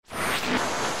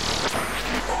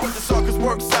But the suckers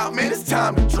works out, man, it's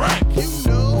time to drink. You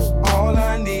know, all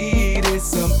I need is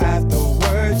some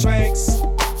after-word drinks.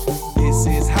 This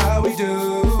is how we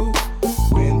do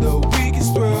when the week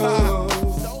is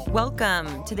through.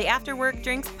 Welcome to the After Work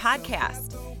Drinks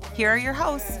podcast. Here are your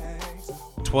hosts.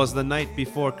 'Twas the night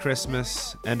before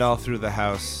Christmas, and all through the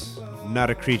house,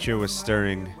 not a creature was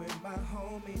stirring,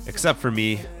 except for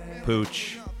me,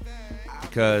 Pooch,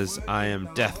 because I am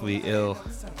deathly ill.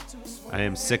 I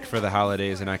am sick for the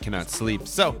holidays and I cannot sleep.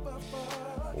 So,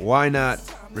 why not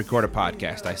record a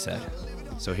podcast, I said.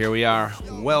 So here we are.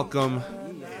 Welcome.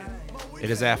 It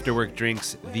is After Work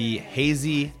Drinks, the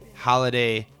Hazy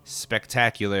Holiday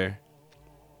Spectacular,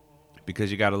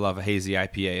 because you gotta love a hazy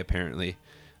IPA, apparently.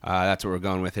 That's what we're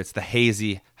going with. It's the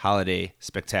Hazy Holiday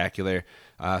Spectacular.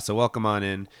 So welcome on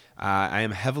in. I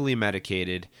am heavily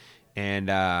medicated, and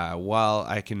while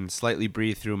I can slightly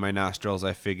breathe through my nostrils,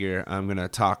 I figure I'm going to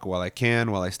talk while I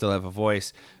can, while I still have a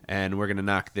voice, and we're going to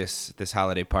knock this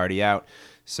holiday party out.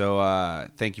 So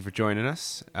thank you for joining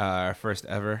us. Our first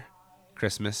ever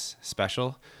Christmas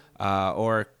special,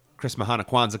 or Chris Mahana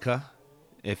Kwanzaa,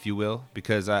 if you will,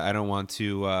 because I don't want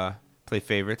to play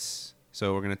favorites.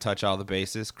 So we're going to touch all the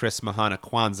bases. Chris Mahana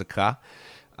Kwanzaa,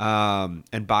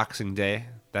 and Boxing Day.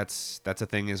 That's a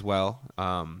thing as well.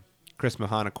 Chris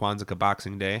Mahana Kwanzaa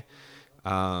Boxing Day.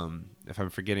 If I'm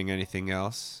forgetting anything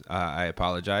else, I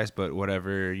apologize. But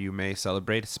whatever you may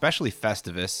celebrate, especially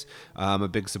Festivus. I'm a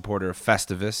big supporter of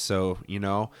Festivus. So,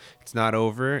 it's not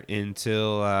over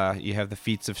until you have the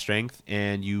feats of strength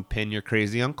and you pin your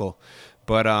crazy uncle.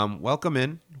 But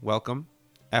welcome.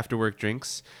 After Work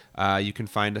Drinks. You can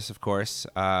find us, of course,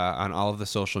 on all of the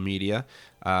social media,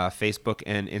 Facebook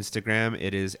and Instagram.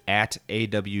 It is at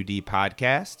AWD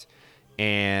Podcast.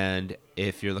 And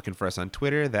if you're looking for us on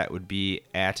Twitter, that would be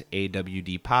at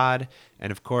AWD Pod.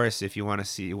 And of course, if you want to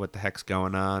see what the heck's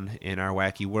going on in our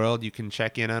wacky world, you can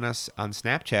check in on us on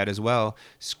Snapchat as well.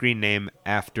 Screen name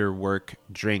After Work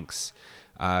Drinks.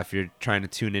 If you're trying to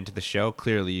tune into the show,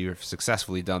 clearly you've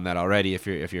successfully done that already if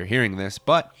you're hearing this.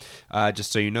 But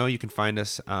just so you know, you can find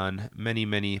us on many,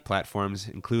 many platforms,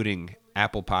 including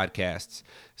Apple Podcasts,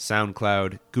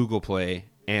 SoundCloud, Google Play,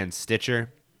 and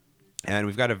Stitcher. And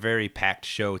we've got a very packed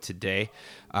show today.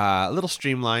 A little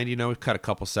streamlined, we've cut a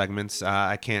couple segments.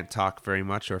 I can't talk very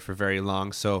much or for very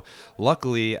long. So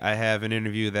luckily, I have an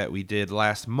interview that we did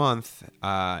last month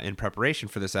in preparation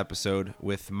for this episode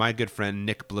with my good friend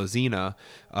Nick Blazina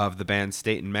of the band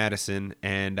State and Madison.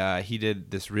 And he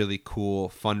did this really cool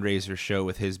fundraiser show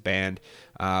with his band.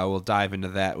 We'll dive into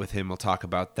that with him. We'll talk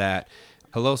about that.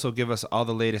 He'll also give us all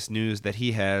the latest news that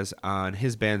he has on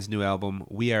his band's new album,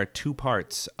 We Are Two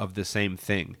Parts of the Same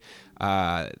Thing.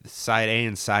 Side A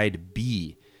and Side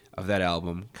B of that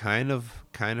album. Kind of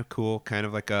cool. Kind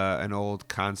of like an old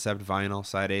concept vinyl.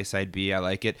 Side A, Side B. I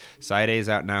like it. Side A is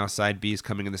out now. Side B is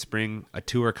coming in the spring. A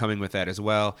tour coming with that as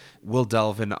well. We'll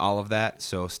delve into all of that,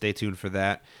 so stay tuned for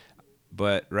that.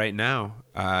 But right now,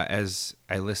 as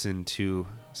I listen to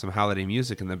some holiday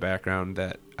music in the background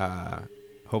that...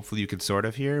 hopefully you could sort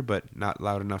of hear, but not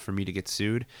loud enough for me to get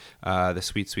sued. The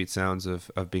sweet, sweet sounds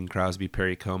of Bing Crosby,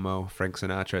 Perry Como, Frank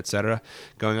Sinatra, etc.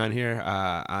 going on here.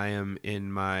 I am in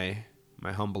my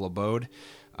humble abode.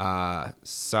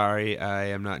 Sorry, I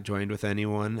am not joined with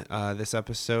anyone this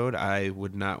episode. I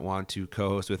would not want to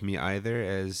co-host with me either,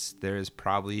 as there is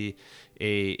probably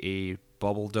a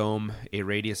bubble dome, a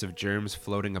radius of germs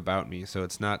floating about me, so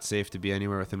it's not safe to be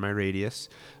anywhere within my radius.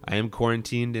 I am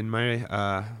quarantined in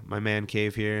my my man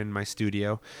cave here in my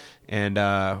studio, and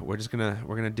we're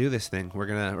gonna do this thing. We're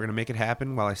gonna make it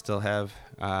happen while I still have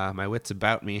my wits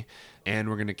about me, and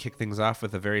we're gonna kick things off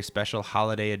with a very special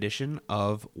holiday edition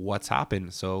of What's Hoppin'.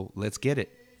 So let's get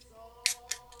it.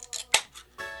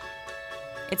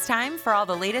 It's time for all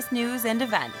the latest news and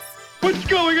events. What's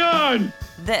going on?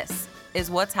 This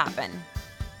is What's Hoppin'.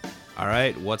 All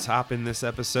right, What's Hoppin' this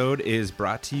episode is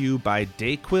brought to you by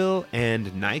Dayquil and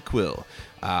NyQuil.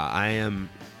 I am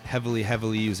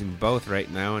heavily using both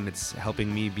right now, and it's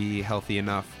helping me be healthy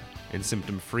enough and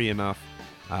symptom-free enough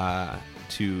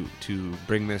to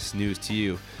bring this news to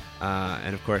you.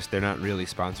 And of course, they're not really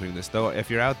sponsoring this, though.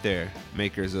 If you're out there,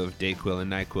 makers of Dayquil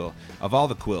and NyQuil, of all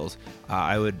the quills,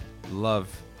 I would love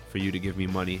for you to give me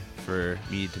money for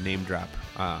me to name drop.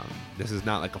 This is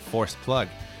not like a forced plug.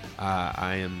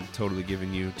 I am totally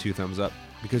giving you 2 thumbs up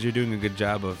because you're doing a good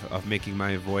job of making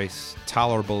my voice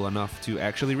tolerable enough to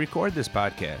actually record this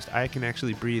podcast. I can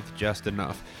actually breathe just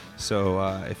enough. So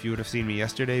if you would have seen me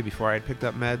yesterday before I had picked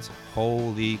up meds,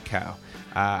 holy cow,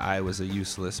 I was a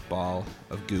useless ball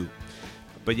of goo.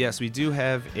 But yes, we do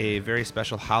have a very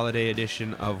special holiday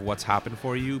edition of What's Hoppin'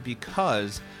 for you,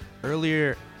 because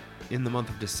earlier in the month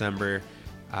of December,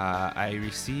 I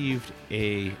received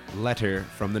a letter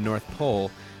from the North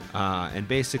Pole, and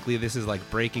basically this is like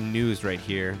breaking news right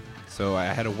here. So I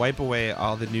had to wipe away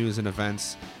all the news and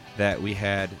events that we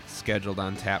had scheduled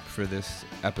on tap for this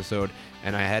episode,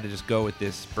 and I had to just go with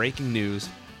this breaking news.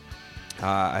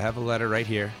 I have a letter right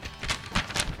here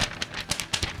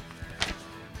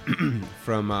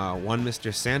from one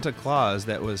Mr. Santa Claus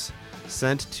that was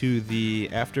sent to the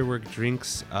After Work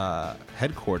Drinks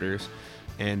headquarters,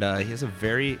 and he has a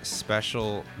very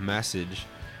special message.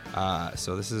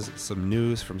 So this is some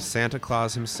news from Santa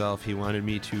Claus himself. He wanted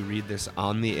me to read this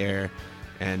on the air,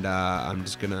 and I'm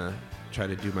just gonna try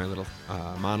to do my little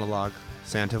monologue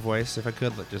Santa voice, if I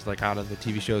could, just like out of the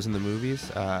TV shows and the movies,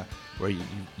 where you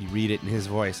read it in his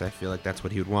voice. I feel like that's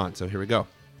what he would want. So here we go.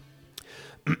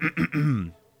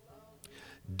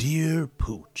 Dear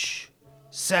Pooch,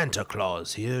 Santa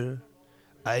Claus here.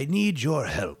 I need your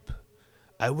help.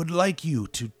 I would like you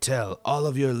to tell all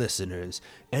of your listeners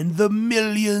and the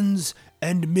millions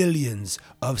and millions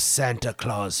of Santa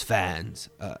Claus fans.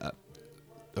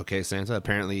 Okay, Santa.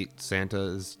 Apparently Santa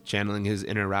is channeling his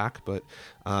inner rock, but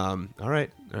all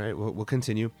right. We'll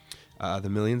continue. The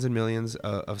millions and millions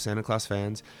of Santa Claus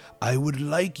fans. I would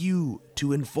like you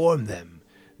to inform them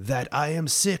that I am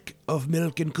sick of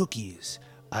milk and cookies.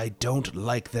 I don't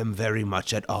like them very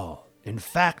much at all. In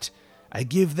fact, I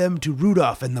give them to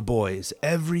Rudolph and the boys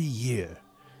every year.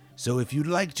 So if you'd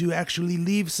like to actually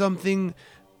leave something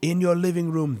in your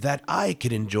living room that I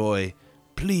can enjoy,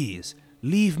 please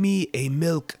leave me a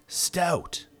milk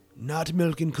stout. Not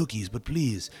milk and cookies, but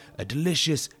please, a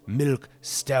delicious milk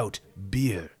stout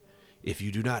beer. If you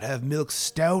do not have milk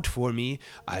stout for me,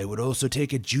 I would also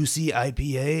take a juicy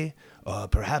IPA, or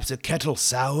perhaps a kettle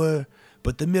sour.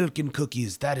 But the milk and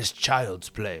cookies, that is child's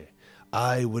play.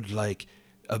 I would like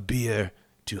a beer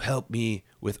to help me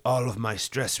with all of my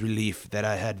stress relief that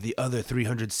I had the other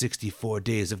 364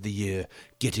 days of the year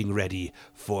getting ready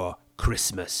for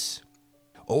Christmas.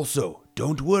 Also,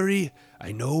 don't worry.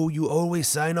 I know you always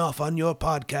sign off on your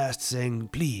podcast saying,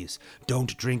 please,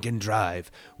 don't drink and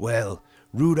drive. Well,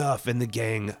 Rudolph and the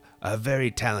gang are very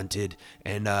talented,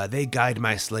 and they guide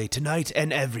my sleigh tonight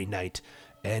and every night.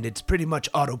 And it's pretty much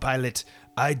autopilot.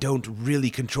 I don't really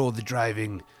control the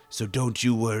driving, so don't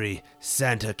you worry.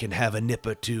 Santa can have a nip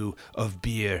or two of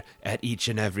beer at each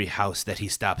and every house that he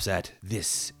stops at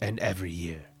this and every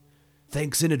year.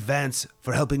 Thanks in advance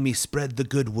for helping me spread the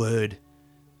good word.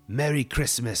 Merry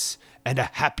Christmas and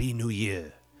a Happy New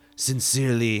Year.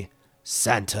 Sincerely,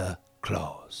 Santa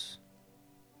Claus.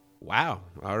 Wow.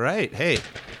 All right. Hey,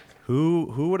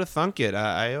 who would have thunk it?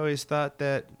 I always thought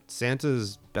that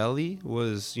Santa's belly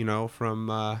was,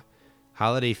 from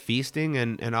holiday feasting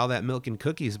and all that milk and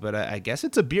cookies, but I guess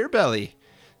it's a beer belly.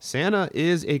 Santa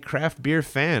is a craft beer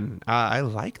fan. I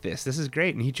like this. This is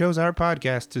great. And he chose our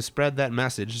podcast to spread that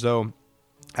message. So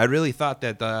I really thought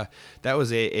that that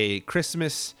was a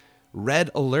Christmas red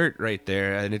alert right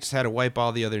there, and it just had to wipe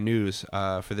all the other news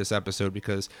for this episode,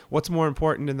 because what's more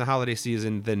important in the holiday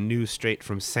season than news straight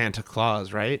from Santa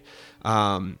Claus, right?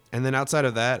 And then outside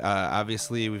of that,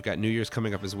 obviously we've got New Year's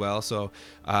coming up as well, so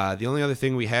the only other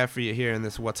thing we have for you here in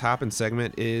this What's Hoppin'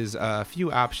 segment is a few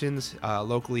options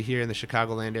locally here in the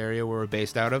Chicagoland area where we're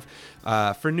based out of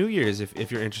for New Year's,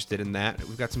 if you're interested in that.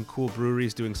 We've got some cool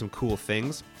breweries doing some cool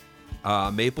things.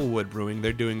 Maplewood Brewing,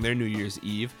 they're doing their New Year's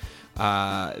Eve.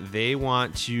 They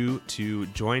want you to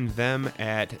join them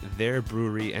at their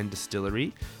brewery and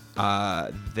distillery.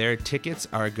 Their tickets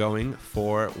are going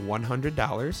for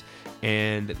 $100,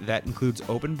 and that includes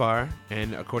open bar,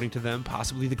 and according to them,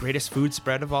 possibly the greatest food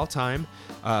spread of all time.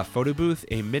 Photo booth,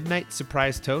 a midnight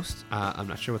surprise toast. I'm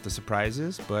not sure what the surprise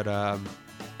is, but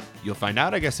you'll find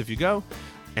out, I guess, if you go.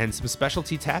 And some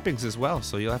specialty tappings as well,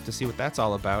 so you'll have to see what that's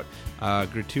all about.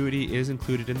 Gratuity is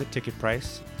included in the ticket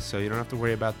price, so you don't have to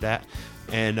worry about that.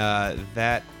 And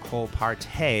that whole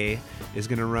party is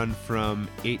going to run from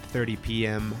 8:30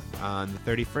 p.m. on the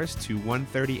 31st to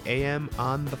 1:30 a.m.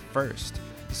 on the 1st.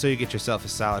 So you get yourself a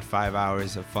solid 5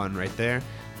 hours of fun right there.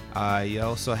 You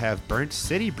also have Burnt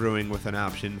City Brewing with an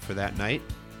option for that night.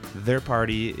 Their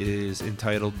party is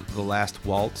entitled The Last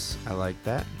Waltz. I like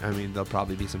that. I mean, there'll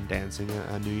probably be some dancing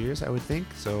on New Year's, I would think.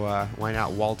 So why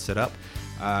not waltz it up?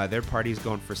 Their party's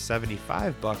going for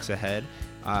 $75 a head.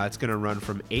 It's going to run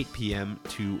from 8 p.m.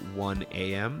 to 1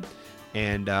 a.m.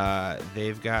 And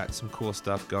they've got some cool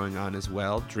stuff going on as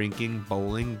well. Drinking,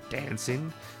 bowling,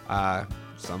 dancing.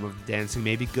 Some of the dancing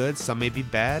may be good, some may be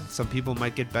bad. Some people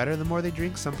might get better the more they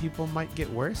drink. Some people might get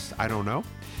worse. I don't know.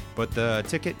 But the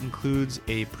ticket includes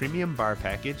a premium bar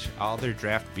package, all their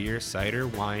draft beer, cider,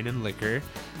 wine, and liquor.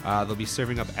 They'll be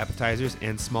serving up appetizers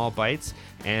and small bites.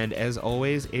 And as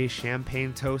always, a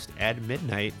champagne toast at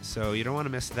midnight, so you don't want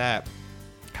to miss that.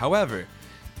 However,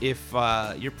 if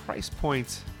your price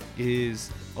point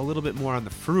is a little bit more on the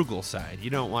frugal side, you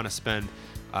don't want to spend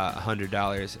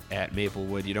 $100 at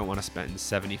Maplewood, you don't want to spend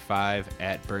 $75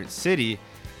 at Burnt City,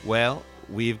 well,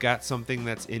 we've got something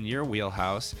that's in your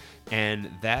wheelhouse, and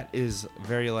that is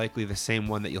very likely the same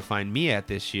one that you'll find me at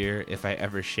this year if I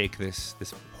ever shake this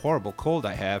horrible cold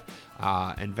I have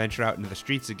and venture out into the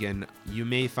streets again. You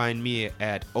may find me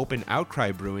at Open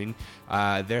Outcry Brewing.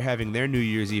 They're having their New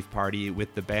Year's Eve party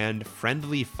with the band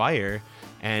Friendly Fire,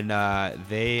 and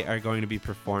they are going to be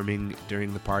performing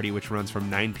during the party, which runs from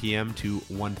 9 p.m. to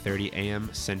 1:30 a.m.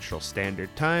 Central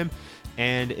Standard Time.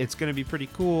 And it's going to be pretty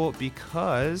cool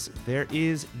because there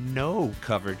is no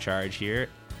cover charge here.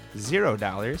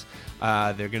 $0.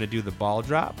 They're going to do the ball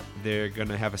drop. They're going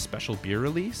to have a special beer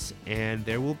release, and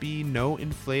there will be no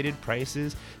inflated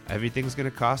prices. Everything's going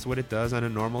to cost what it does on a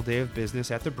normal day of business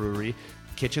at the brewery.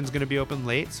 Kitchen's going to be open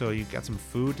late, so you've got some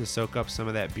food to soak up some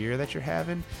of that beer that you're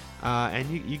having. And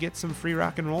you get some free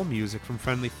rock and roll music from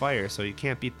Friendly Fire, so you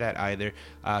can't beat that either.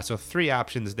 So 3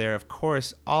 options there. Of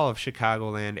course, all of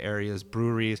Chicagoland area's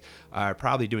breweries are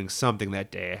probably doing something that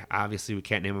day. Obviously, we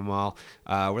can't name them all.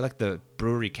 We're like the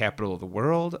brewery capital of the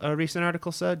world, a recent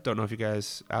article said. Don't know if you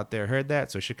guys out there heard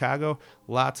that. So Chicago,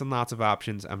 lots and lots of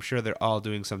options. I'm sure they're all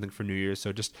doing something for New Year's.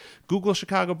 So just Google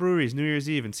Chicago breweries New Year's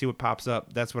Eve and see what pops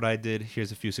up. That's what I did.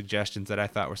 Here's a few suggestions that I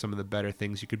thought were some of the better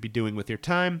things you could be doing with your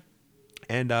time.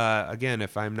 And again,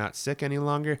 if I'm not sick any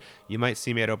longer, you might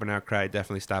see me at Open Outcry.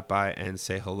 Definitely stop by and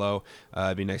say hello.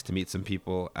 It'd be nice to meet some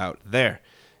people out there.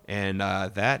 And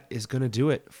that is going to do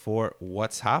it for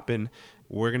What's Hoppin'.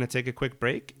 We're going to take a quick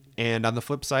break. And on the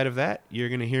flip side of that, you're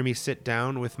going to hear me sit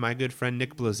down with my good friend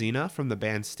Nick Blazina from the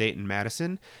band State and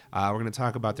Madison. We're going to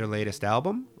talk about their latest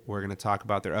album. We're going to talk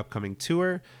about their upcoming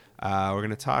tour. We're going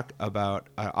to talk about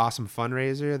an awesome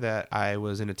fundraiser that I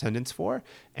was in attendance for,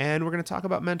 and we're going to talk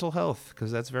about mental health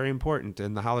because that's very important,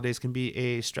 and the holidays can be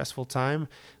a stressful time.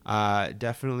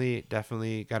 Definitely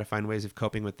got to find ways of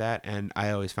coping with that, and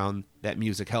I always found that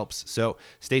music helps. So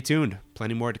stay tuned.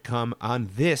 Plenty more to come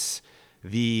on this,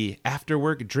 the After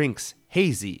Work Drinks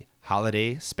Hazy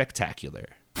Holiday Spectacular.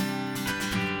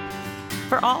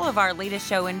 For all of our latest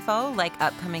show info, like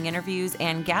upcoming interviews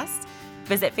and guests,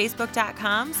 visit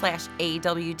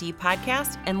facebook.com/AWD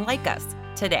podcast and like us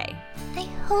today. I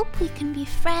hope we can be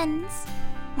friends.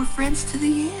 We're friends to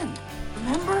the end,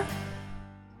 remember?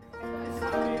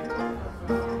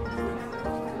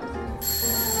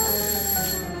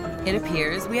 It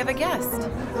appears we have a guest.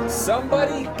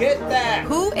 Somebody get that!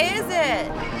 Who is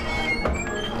it?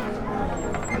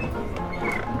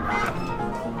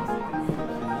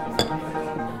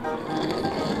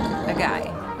 A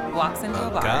guy walks into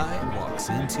a bar. A guy walks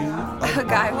into A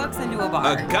guy walks into a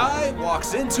bar. A guy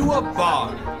walks into a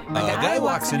bar. A guy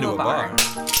walks into a bar.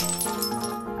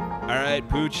 All right,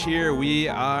 Pooch here. We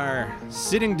are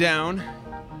sitting down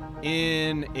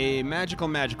in a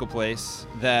magical place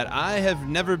that I have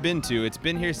never been to. It's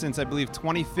been here since, I believe,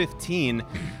 2015.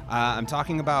 I'm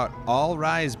talking about All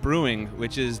Rise Brewing,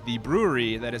 which is the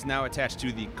brewery that is now attached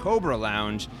to the Cobra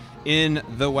Lounge in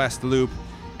the West Loop.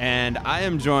 And I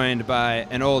am joined by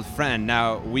an old friend.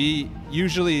 Now, we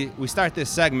start this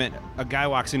segment, a guy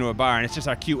walks into a bar, and it's just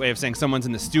our cute way of saying someone's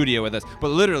in the studio with us. But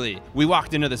literally, we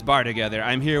walked into this bar together.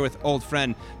 I'm here with old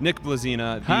friend Nick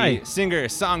Blazina, the singer,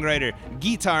 songwriter,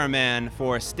 guitar man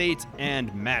for State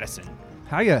and Madison.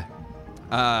 Hiya.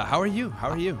 How are you?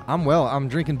 I'm well. I'm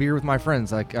drinking beer with my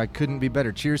friends. I couldn't be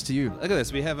better. Cheers to you. Look at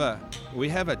this. We have a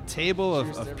table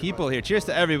of people here. Cheers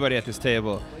to everybody at this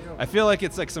table. I feel like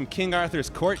it's like some King Arthur's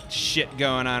court shit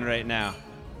going on right now.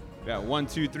 We got 1,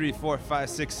 2, 3, 4, 5,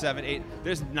 6, 7, 8.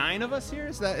 There's 9 of us here.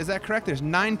 Is that correct? There's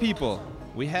 9 people.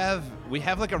 We have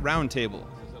like a round table.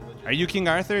 Are you King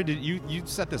Arthur? Did you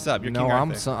set this up? You're King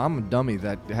Arthur. I'm a dummy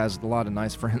that has a lot of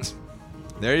nice friends.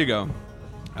 There you go.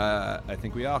 I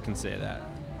think we all can say that.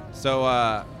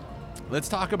 So let's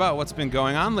talk about what's been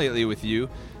going on lately with you.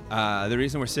 The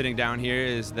reason we're sitting down here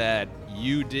is that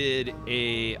you did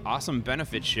a awesome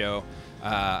benefit show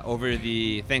over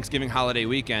the Thanksgiving holiday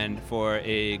weekend for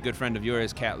a good friend of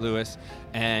yours, Kat Lewis,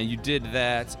 and you did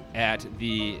that at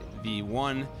the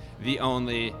one, the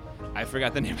only I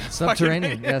forgot the name of the fucking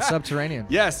Subterranean. name. Yeah, Subterranean.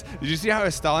 Yes. Did you see how I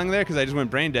was stalling there? Because I just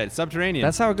went brain dead. Subterranean.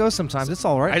 That's how it goes sometimes. It's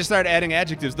all right. I just started adding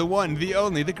adjectives. The one, the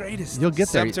only, the greatest. You'll get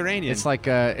there. Subterranean. It's like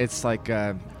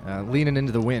leaning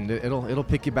into the wind. It'll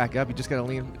pick you back up. You just gotta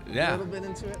lean a little bit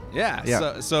into it. Yeah.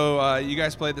 Yeah. So you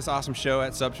guys played this awesome show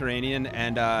at Subterranean,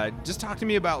 and just talk to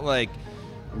me about like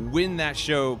when that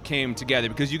show came together,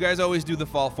 because you guys always do the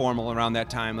fall formal around that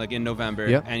time, like in November.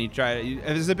 Yep. And you try.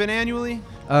 Has it been annually?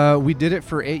 We did it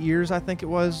for 8 years, I think it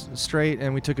was, straight,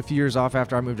 and we took a few years off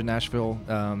after I moved to Nashville.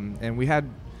 And we had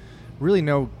really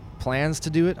no plans to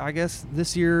do it, I guess,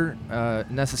 this year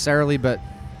necessarily, but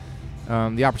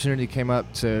the opportunity came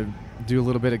up to do a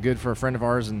little bit of good for a friend of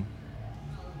ours, and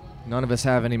none of us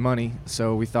have any money,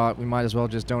 so we thought we might as well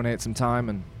just donate some time.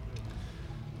 And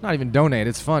not even donate,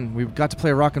 it's fun. We got to play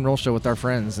a rock and roll show with our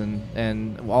friends,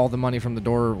 and all the money from the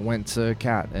door went to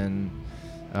Kat. And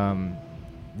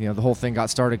the whole thing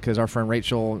got started because our friend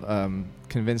Rachel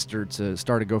convinced her to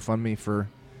start a GoFundMe for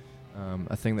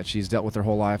a thing that she's dealt with her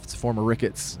whole life. It's a form of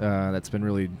rickets that's been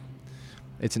really,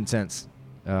 it's intense.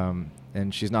 And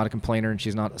she's not a complainer, and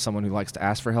she's not someone who likes to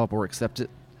ask for help or accept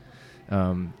it.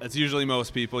 That's usually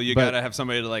most people. You got to have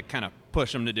somebody to like kind of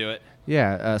push them to do it.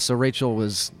 Yeah, so Rachel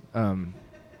was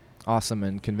awesome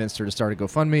and convinced her to start a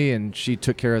GoFundMe, and she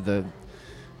took care of the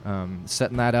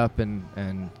setting that up,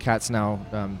 and Kat's now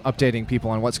updating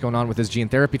people on what's going on with this gene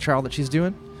therapy trial that she's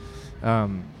doing.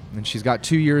 And she's got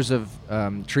 2 years of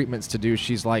treatments to do.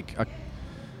 She's like,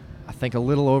 I think a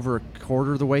little over a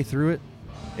quarter of the way through it.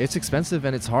 It's expensive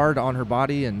and it's hard on her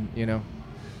body, and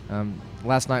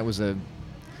last night was it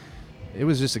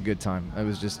was just a good time. It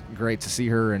was just great to see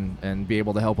her and be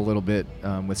able to help a little bit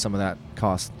with some of that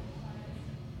cost.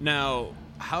 Now,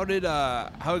 how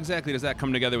exactly does that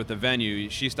come together with the venue?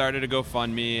 She started a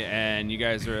GoFundMe, and you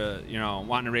guys are,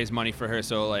 wanting to raise money for her.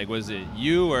 So, like, was it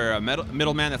you or a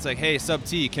middleman that's like, hey, Sub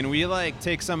T, can we like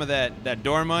take some of that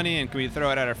door money and can we throw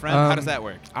it at our friend? How does that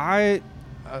work?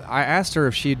 I asked her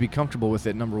if she'd be comfortable with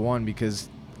it, number one, because,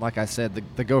 like I said,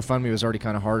 the GoFundMe was already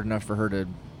kind of hard enough for her to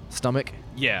stomach.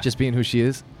 Yeah. Just being who she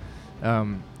is. I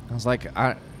was like,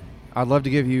 I'd love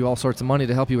to give you all sorts of money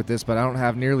to help you with this, but I don't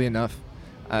have nearly enough.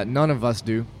 None of us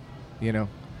do,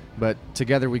 but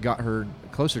together we got her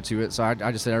closer to it. So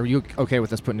I just said, are you okay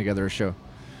with us putting together a show?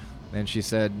 And she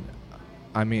said,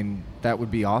 I mean, that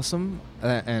would be awesome,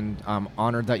 and I'm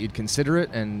honored that you'd consider it,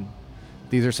 and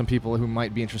these are some people who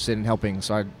might be interested in helping.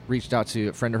 So I reached out to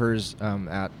a friend of hers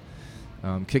at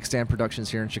Kickstand Productions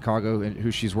here in Chicago,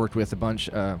 who she's worked with a bunch,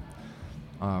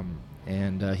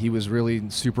 and he was really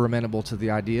super amenable to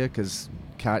the idea, because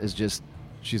Kat is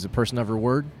she's a person of her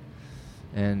word,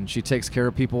 and she takes care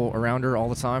of people around her all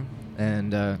the time.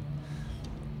 And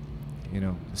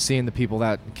seeing the people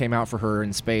that came out for her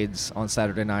in spades on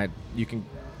Saturday night, you can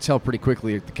tell pretty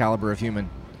quickly the caliber of human.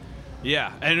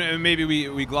 Yeah, and maybe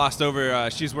we glossed over.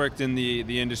 She's worked in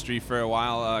the industry for a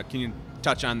while. Can you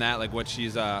touch on that, like what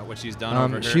she's done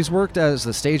over here? She's worked as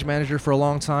a stage manager for a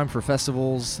long time for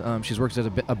festivals. She's worked as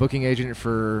a booking agent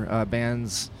for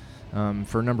bands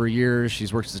for a number of years.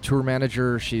 She's worked as a tour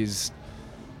manager. She's,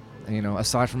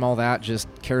 aside from all that, just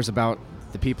cares about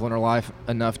the people in her life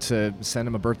enough to send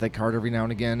them a birthday card every now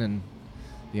and again, and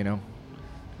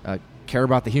care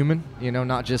about the human,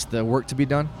 not just the work to be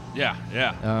done.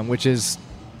 Yeah. Which is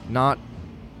not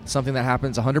something that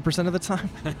happens 100% of the time.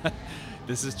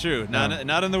 This is true.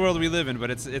 Not in the world we live in, but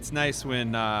it's nice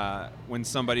when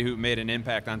somebody who made an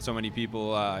impact on so many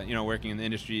people, working in the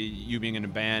industry, you being in a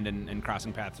band and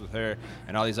crossing paths with her,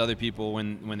 and all these other people,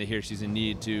 when they hear she's in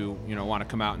need, to want to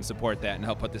come out and support that and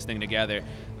help put this thing together.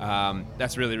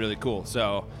 That's really, really cool.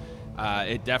 So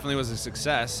it definitely was a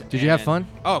success. Did you have fun?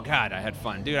 Oh God, I had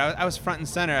fun, dude. I was front and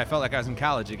center. I felt like I was in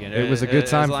college again. It was a good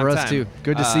time for us too.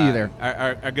 Good to see you there.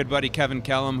 Our good buddy Kevin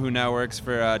Kellum, who now works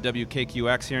for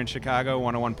WKQX here in Chicago,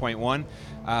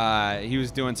 101.1. He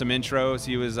was doing some intros.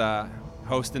 He was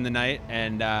hosting the night,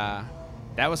 and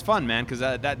that was fun, man. Because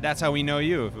that's how we know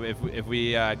you. If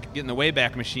we get in the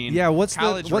Wayback Machine. Yeah. What's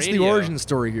the origin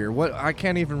story here? I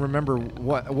can't even remember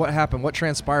what happened. What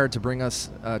transpired to bring us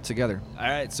together? All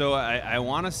right. So I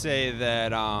want to say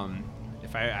that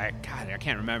if I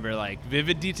can't remember like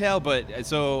vivid detail, but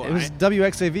so it was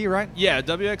WXAV, right? Yeah,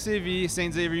 WXAV,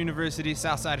 St. Xavier University,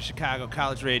 south side of Chicago,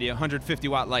 college radio,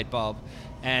 150-watt light bulb.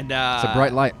 And it's a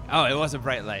bright light. Oh, it was a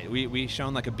bright light. We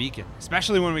shone like a beacon,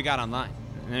 especially when we got online.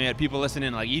 And we had people listening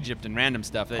in like Egypt and random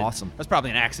stuff. Awesome. That's probably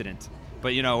an accident,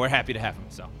 but we're happy to have them.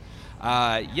 So,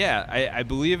 I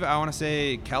believe I want to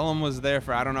say Kellum was there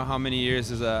for I don't know how many years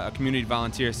as a community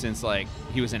volunteer since like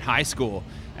he was in high school.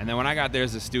 And then when I got there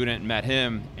as a student, met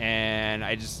him, and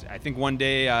I think one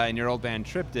day in your old band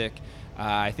Triptych,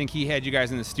 I think he had you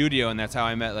guys in the studio, and that's how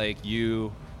I met like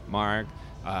you, Mark,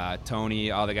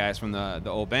 Tony, all the guys from the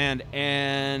old band.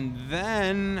 And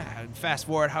then fast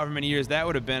forward however many years that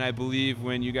would have been, I believe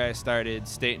when you guys started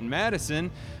State and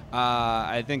Madison,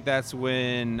 I think that's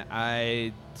when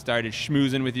I started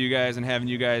schmoozing with you guys and having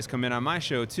you guys come in on my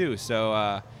show too.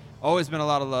 So always been a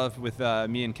lot of love with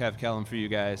me and Kev Kellum for you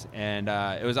guys, and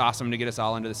it was awesome to get us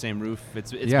all under the same roof.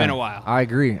 It's been a while. I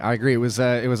agree. It was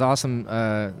awesome.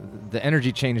 The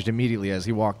energy changed immediately as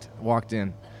he walked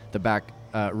in the back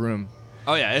room.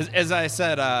 Oh yeah, as I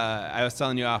said, I was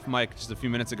telling you off mic just a few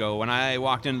minutes ago. When I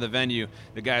walked into the venue,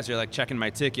 the guys are like checking my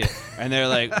ticket, and they're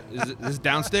like, "Is this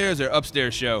downstairs or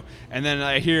upstairs show?" And then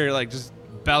I hear like just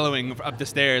bellowing up the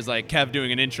stairs, like Kev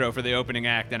doing an intro for the opening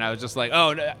act, and I was just like,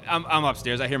 "Oh, I'm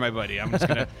upstairs. I hear my buddy. I'm just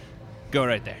gonna go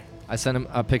right there." I sent him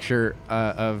a picture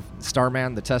of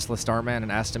Starman, the Tesla Starman,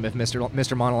 and asked him if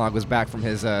Mr. Monologue was back from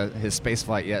his space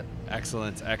flight yet.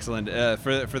 Excellent.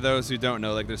 For those who don't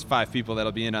know, like there's 5 people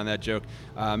that'll be in on that joke.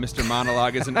 Mr.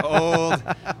 Monologue is an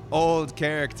old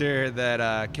character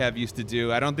that Kev used to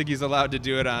do. I don't think he's allowed to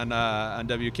do it on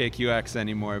WKQX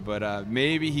anymore, but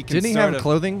maybe he can. Didn't he have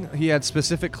clothing? He had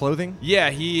specific clothing? Yeah,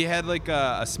 he had like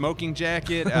a smoking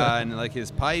jacket and like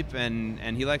his pipe,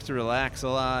 and he likes to relax a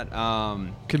lot.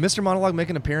 Could Mr. Monologue make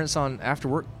an appearance on After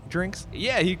Work Drinks?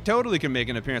 Yeah, he totally can make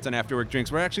an appearance on After Work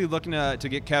Drinks. We're actually looking to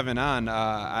get Kevin on.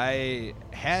 I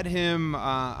had him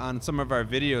on some of our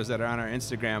videos that are on our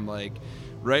Instagram, like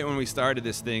right when we started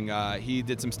this thing. He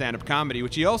did some stand-up comedy,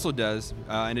 which he also does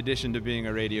in addition to being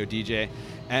a radio DJ.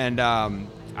 And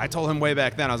I told him way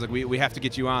back then, I was like, we have to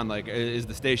get you on. Like, is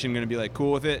the station going to be like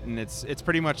cool with it? And it's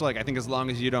pretty much like, I think as long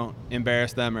as you don't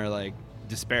embarrass them or like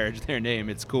disparage their name,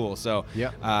 it's cool. So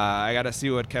I got to see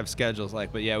what Kev's schedule's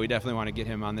like, but yeah, we definitely want to get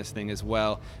him on this thing as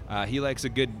well. He likes a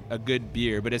good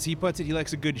beer, but as he puts it, he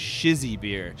likes a good shizzy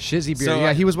beer. Shizzy beer. So,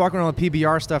 yeah, he was walking around with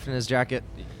PBR stuff in his jacket.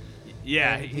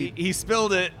 Yeah, he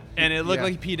spilled it, and it looked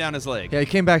like he peed down his leg. Yeah, he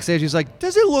came backstage. He's like,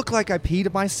 "Does it look like I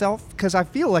peed myself? Because I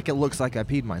feel like it looks like I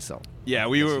peed myself." Yeah,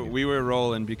 we were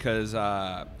rolling because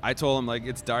I told him like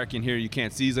it's dark in here, you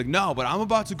can't see. He's like, "No, but I'm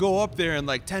about to go up there in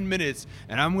like 10 minutes,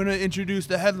 and I'm gonna introduce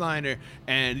the headliner,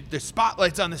 and the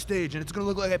spotlight's on the stage, and it's gonna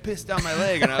look like I pissed down my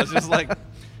leg." And I was just like,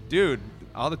 "Dude,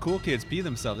 all the cool kids pee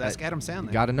themselves. Ask Adam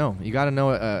Sandler." You gotta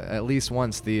know at least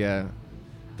once the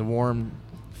warm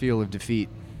feel of defeat.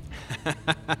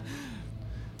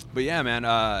 But yeah, man,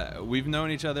 we've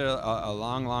known each other a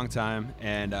long time,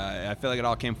 and I feel like it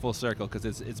all came full circle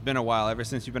because it's been a while ever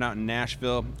since you've been out in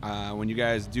Nashville. When you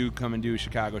guys do come and do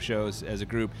Chicago shows as a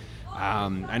group,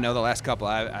 I know the last couple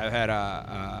I've had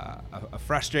a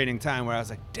frustrating time where I was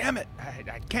like, damn it,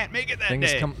 I can't make it that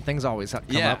day. Things always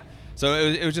come up. So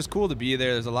it was just cool to be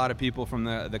there. There's a lot of people from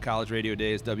the college radio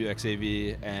days,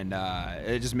 WXAV, and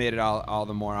it just made it all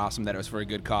the more awesome that it was for a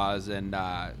good cause, and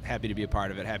happy to be a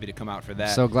part of it, happy to come out for that.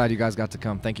 So glad you guys got to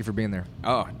come. Thank you for being there.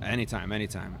 Oh, anytime.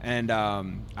 And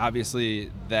obviously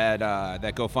that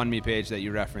GoFundMe page that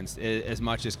you referenced, as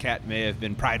much as Kat may have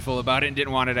been prideful about it and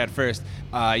didn't want it at first,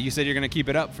 you said you're going to keep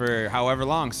it up for however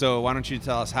long. So why don't you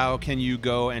tell us, how can you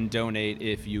go and donate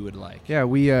if you would like? Yeah,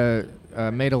 we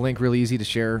made a link really easy to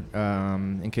share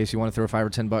in case you want to throw $5 or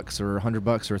 $10 or $100 or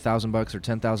 $1,000 or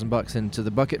 $10,000 into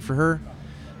the bucket for her.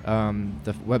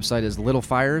 The website is Little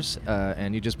Fires,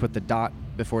 and you just put the dot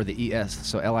before the ES,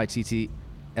 so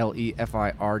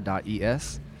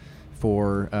LITTLEFIR.ES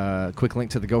for a quick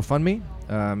link to the GoFundMe,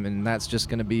 and that's just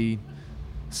going to be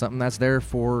something that's there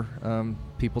for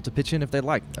people to pitch in if they'd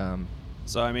like.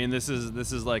 So I mean, this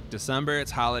is like December.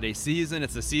 It's holiday season.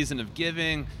 It's a season of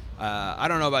giving. I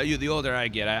don't know about you. The older I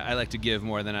get, I like to give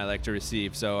more than I like to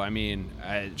receive. So I mean,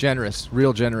 generous,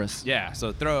 real generous. Yeah.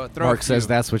 So throw. Mark says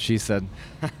that's what she said.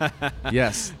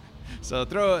 Yes. So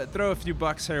throw a few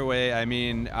bucks her way. I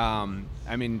mean,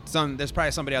 there's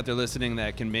probably somebody out there listening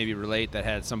that can maybe relate, that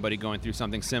had somebody going through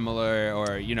something similar,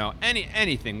 or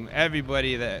anything.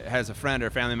 Everybody that has a friend or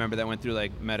a family member that went through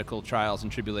like medical trials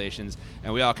and tribulations,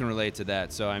 and we all can relate to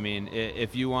that. So I mean,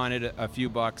 if you wanted a few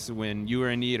bucks when you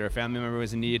were in need or a family member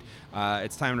was in need,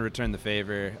 it's time to return the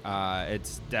favor.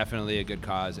 It's definitely a good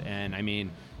cause, and I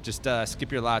mean, just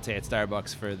skip your latte at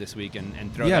Starbucks for this week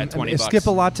and throw that $20. Skip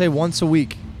a latte once a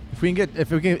week. If we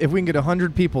can get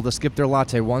 100 people to skip their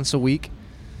latte once a week.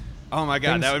 Oh my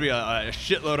God, that would be a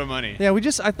shitload of money. Yeah,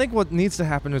 I think what needs to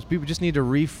happen is people just need to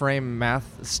reframe math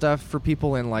stuff for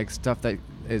people and like stuff that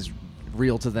is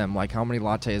real to them. Like, how many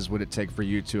lattes would it take for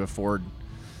you to afford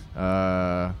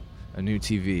a new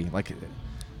TV? Like,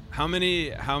 how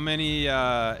many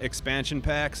expansion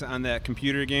packs on that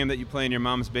computer game that you play in your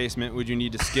mom's basement would you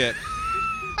need to skip?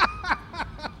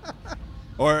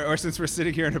 Or since we're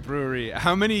sitting here in a brewery,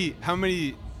 how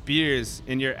many beers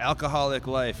in your alcoholic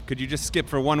life could you just skip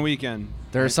for one weekend?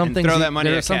 There are some and things. throw that money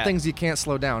There at are some Kat? things you can't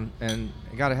slow down, and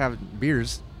you got to have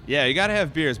beers. Yeah, you got to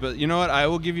have beers, but you know what? I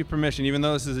will give you permission, even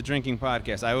though this is a drinking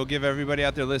podcast. I will give everybody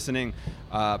out there listening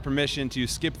permission to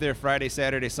skip their Friday,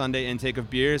 Saturday, Sunday intake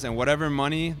of beers, and whatever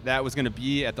money that was going to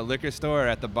be at the liquor store or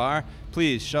at the bar,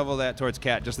 please shovel that towards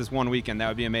Kat just this one weekend. That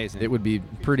would be amazing. It would be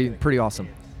pretty awesome.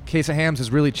 Case of Hams is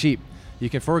really cheap. You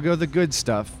can forego the good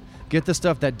stuff, get the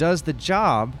stuff that does the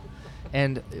job,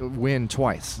 and win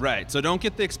twice. Right. So don't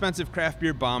get the expensive craft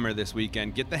beer bomber this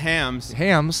weekend. Get the Hams.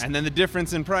 Hams. And then the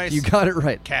difference in price. You got it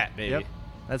right. Cat, baby. Yep.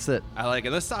 That's it. I like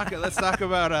it. Let's talk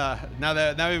about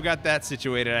now we've got that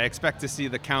situated. I expect to see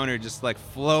the counter just like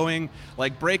flowing,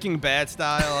 like Breaking Bad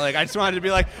style. Like I just wanted to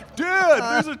be like, Dad,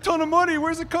 there's a ton of money.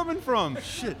 Where's it coming from?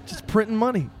 Shit, just printing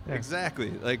money. Yeah.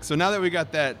 Exactly. Like so now that we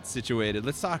got that situated,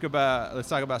 let's talk about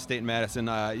State and Madison.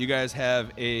 You guys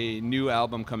have a new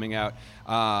album coming out.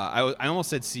 I almost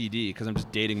said CD because I'm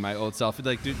just dating my old self.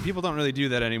 Like, dude, people don't really do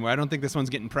that anymore. I don't think this one's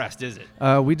getting pressed, is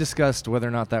it? We discussed whether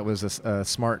or not that was a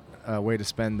smart way to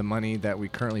spend the money that we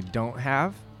currently don't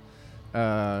have.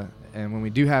 And when we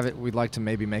do have it, we'd like to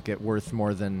maybe make it worth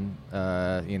more than,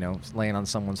 laying on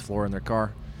someone's floor in their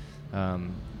car.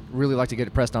 Really like to get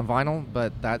it pressed on vinyl,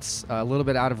 but that's a little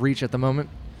bit out of reach at the moment.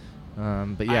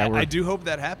 But yeah, I do hope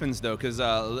that happens though, because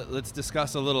let's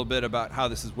discuss a little bit about how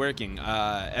this is working.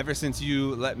 Ever since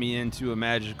you let me into a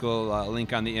magical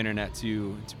link on the internet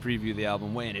to preview the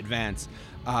album way in advance,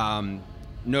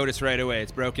 notice right away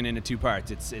it's broken into two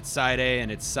parts. It's side A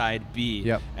and it's side B.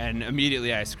 Yep. And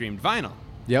immediately I screamed vinyl.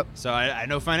 Yep. So I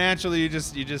know financially you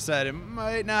just said it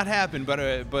might not happen,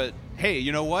 but hey,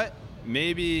 you know what?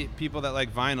 Maybe people that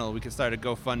like vinyl, we could start a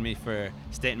GoFundMe for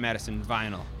State and Madison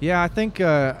vinyl. Yeah, I think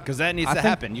because that needs to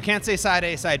happen. You can't say side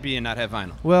A, side B, and not have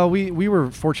vinyl. Well, we were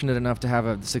fortunate enough to have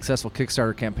a successful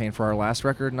Kickstarter campaign for our last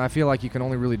record, and I feel like you can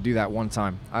only really do that one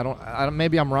time. I don't.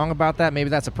 Maybe I'm wrong about that.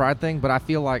 Maybe that's a pride thing, but I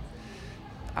feel like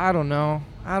I don't know.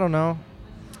 I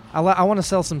want to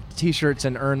sell some T-shirts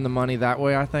and earn the money that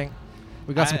way. I think.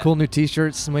 We got some cool new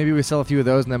T-shirts. Maybe we sell a few of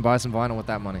those and then buy some vinyl with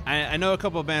that money. I know a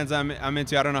couple of bands I'm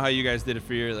into. I don't know how you guys did it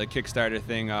for your like Kickstarter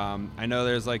thing. I know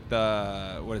there's like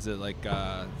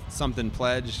something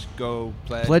Pledge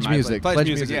Music. Pledge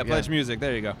Music. Yeah, Pledge Music.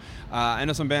 There you go. I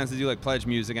know some bands that do like Pledge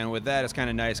Music, and with that it's kind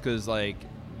of nice because like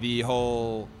the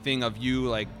whole thing of you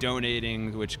like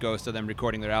donating, which goes to them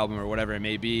recording their album or whatever it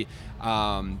may be,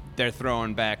 they're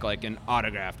throwing back like an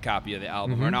autographed copy of the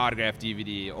album or an autographed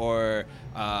DVD or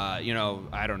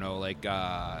I don't know, like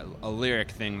a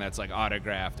lyric thing that's like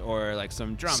autographed or like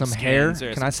some drum some skins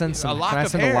hair. or Can I send a lock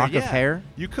of hair?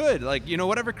 You could, like,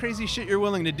 whatever crazy shit you're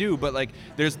willing to do, but like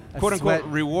there's quote unquote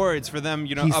rewards for them,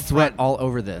 He up sweat front. all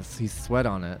over this. He sweat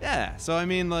on it. Yeah, so I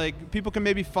mean, like, people can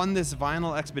maybe fund this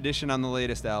vinyl expedition on the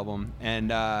latest album, and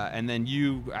then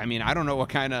I don't know what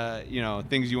kind of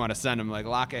things you want to send them, like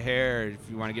lock of hair, if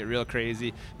you want to get real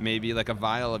crazy, maybe like a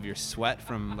vial of your sweat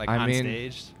from like on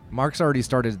stage. Mark's already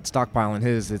started stockpiling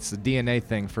his. It's a DNA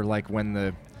thing for like when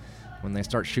they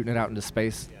start shooting it out into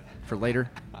space for later.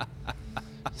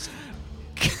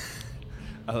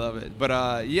 I love it.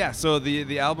 But so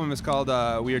the album is called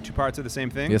We Are Two Parts of the Same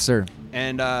Thing. Yes, sir.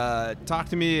 And talk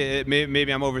to me.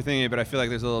 Maybe I'm overthinking it, but I feel like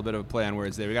there's a little bit of a play on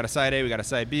words there. We got a side A, we got a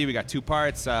side B, we got two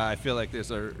parts. I feel like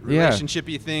there's a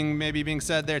relationship-y thing maybe being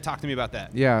said there. Talk to me about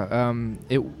that. Yeah,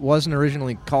 it wasn't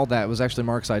originally called that. It was actually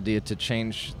Mark's idea to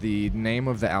change the name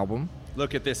of the album.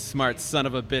 Look at this smart son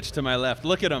of a bitch to my left.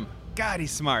 Look at him. God,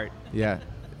 he's smart. Yeah.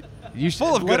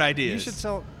 Full of good ideas. You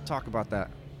should talk about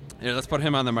that. Yeah, let's put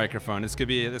him on the microphone. This could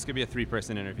be a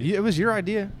 3-person interview. It was your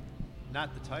idea.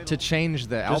 Not the title. To change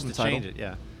the album to title. change it,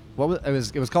 yeah.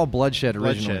 It was called Bloodshed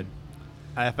originally. Bloodshed.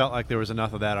 I felt like there was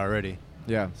enough of that already.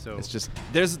 Yeah. So it's just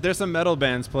there's some metal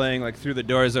bands playing like through the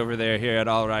doors over there here at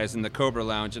All Rise in the Cobra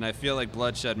Lounge, and I feel like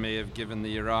Bloodshed may have given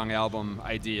the wrong album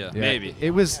idea. Yeah, maybe. It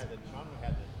was.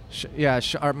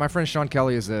 My friend Sean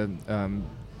Kelly is a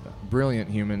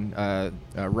brilliant human,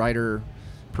 writer,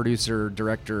 producer,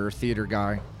 director, theater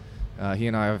guy. He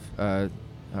and I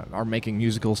are making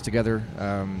musicals together,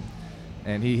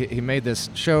 and he made this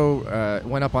show.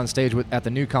 Went up on stage at the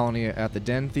New Colony at the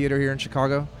Den Theater here in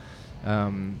Chicago.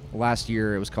 Last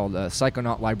year, it was called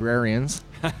Psychonaut Librarians,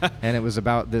 and it was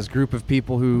about this group of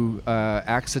people who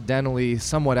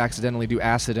somewhat accidentally do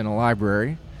acid in a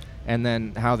library, and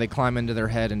then how they climb into their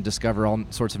head and discover all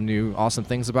sorts of new awesome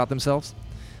things about themselves.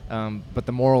 But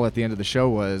the moral at the end of the show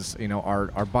was,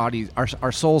 our bodies,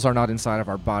 our souls are not inside of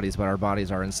our bodies, but our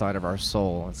bodies are inside of our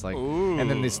soul. It's like, ooh. And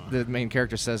then the main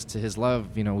character says to his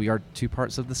love, we are two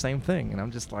parts of the same thing. And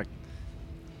I'm just like,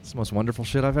 It's the most wonderful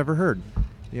shit I've ever heard.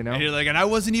 You know? And you're like, and I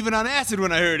wasn't even on acid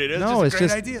when I heard it. It's just a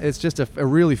great idea. It's just a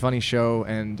really funny show,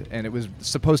 and it was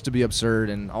supposed to be absurd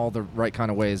in all the right kind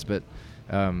of ways. But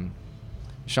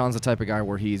Sean's the type of guy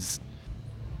where he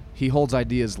holds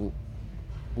ideas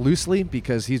loosely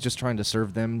because he's just trying to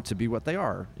serve them to be what they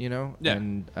are, you know. Yeah.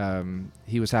 And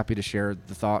he was happy to share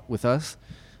the thought with us,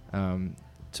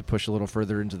 to push a little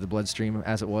further into the bloodstream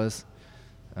as it was,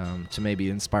 to maybe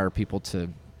inspire people to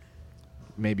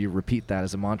maybe repeat that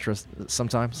as a mantra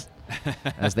sometimes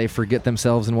as they forget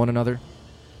themselves and one another.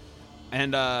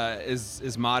 And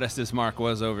as modest as Mark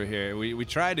was over here, we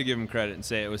tried to give him credit and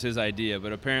say it was his idea,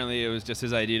 but apparently it was just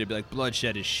his idea to be like,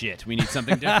 bloodshed is shit. We need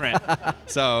something different.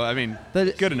 So, I mean,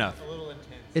 good enough.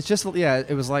 It's just,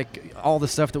 it was like all the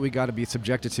stuff that we got to be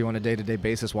subjected to on a day-to-day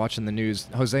basis watching the news.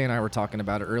 Jose and I were talking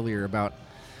about it earlier about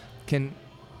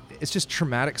it's just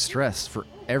traumatic stress for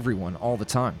everyone all the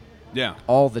time. Yeah.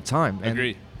 All the time. And,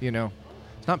 Agreed. You know,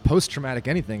 it's not post-traumatic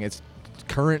anything. It's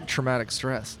current traumatic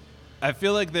stress. I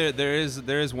feel like there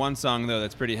is one song though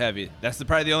that's pretty heavy. That's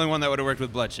probably the only one that would have worked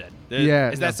with Bloodshed.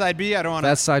 Is that side B? I don't want to.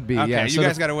 That's side B. Okay, yeah. you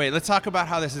guys got to wait. Let's talk about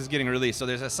how this is getting released. So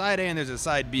there's a side A and there's a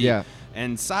side B. Yeah.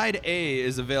 And side A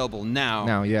is available now.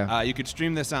 Now, yeah. You could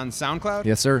stream this on SoundCloud.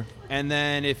 Yes, sir. And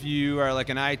then if you are like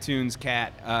an iTunes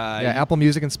cat, Apple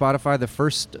Music and Spotify. The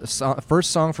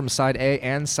first song from side A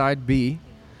and side B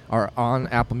are on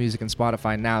Apple Music and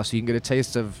Spotify now, so you can get a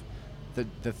taste of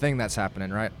the thing that's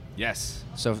happening, right? Yes.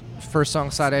 So first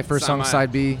song side A, first song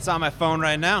side B. It's on my phone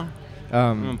right now.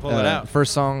 I'm gonna pull it out.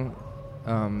 First song.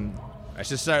 I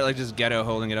should start like just ghetto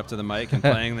holding it up to the mic and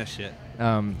playing this shit.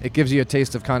 It gives you a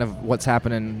taste of kind of what's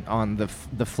happening on the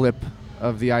flip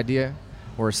of the idea,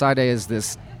 where side A is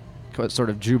this sort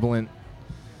of jubilant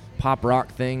pop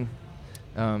rock thing.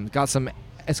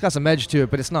 It's got some edge to it,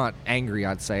 but it's not angry.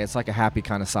 I'd say it's like a happy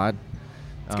kind of side.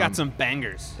 It's got some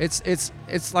bangers.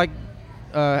 It's like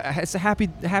it's a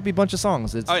happy bunch of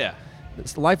songs.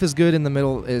 Life is Good in the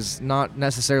middle is not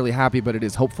necessarily happy, but it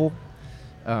is hopeful.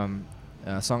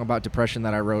 A song about depression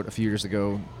that I wrote a few years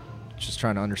ago, just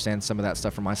trying to understand some of that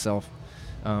stuff for myself.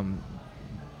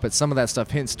 But some of that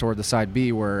stuff hints toward the side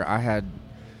B, where I had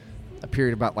a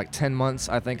period about like 10 months.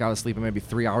 I think I was sleeping maybe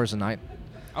 3 hours a night.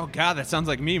 Oh God, that sounds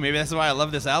like me. Maybe that's why I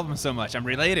love this album so much. I'm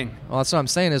relating. Well, that's what I'm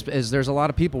saying is there's a lot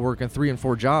of people working 3 and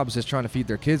 4 jobs just trying to feed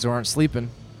their kids who aren't sleeping,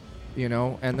 you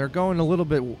know, and they're going a little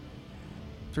bit.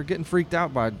 They're getting freaked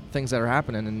out by things that are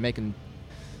happening and making,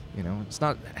 you know, it's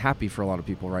not happy for a lot of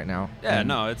people right now. Yeah,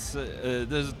 no, it's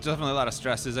there's definitely a lot of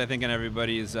stresses, I think, in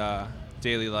everybody's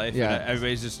daily life. Yeah. And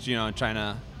everybody's just, you know, trying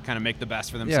to kind of make the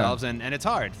best for themselves, and it's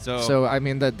hard. So I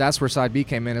mean, that's where side B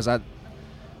came in. Is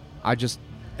I just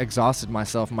exhausted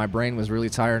myself. My brain was really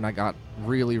tired, and I got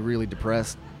really, really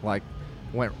depressed. Like,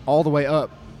 went all the way up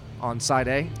on side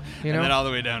A, you know, and then all the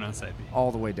way down on side B.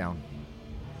 All the way down.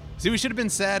 See, we should have been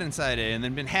sad in side A and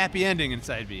then been happy ending in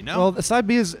side B. No. Well, the side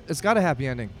B it's got a happy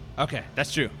ending. Okay,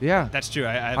 that's true. Yeah, that's true.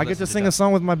 I get to sing a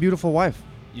song with my beautiful wife.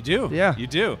 You do? Yeah. You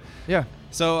do? Yeah.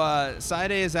 So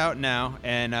side A is out now,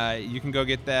 and you can go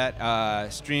get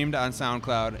that streamed on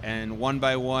SoundCloud. And one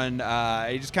by one,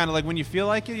 you just kind of like when you feel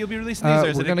like it, you'll be releasing these. Or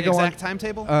is it an exact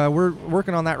timetable? We're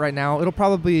working on that right now. It'll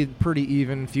probably be pretty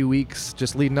even few weeks,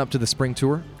 just leading up to the spring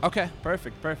tour. Okay,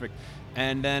 perfect.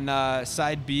 And then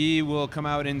side B will come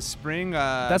out in spring.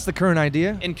 That's the current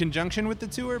idea. In conjunction with the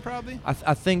tour, probably.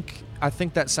 I think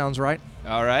that sounds right.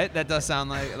 All right, that does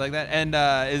sound like that. And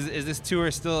is this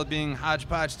tour still being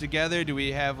hodgepodge together? Do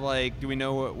we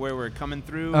know where we're coming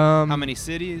through? How many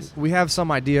cities? We have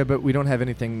some idea, but we don't have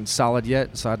anything solid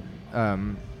yet. So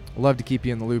I'd love to keep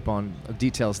you in the loop on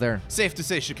details there. Safe to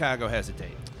say Chicago has a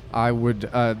date. I would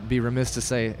be remiss to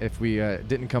say if we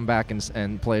didn't come back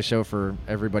and play a show for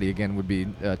everybody again would be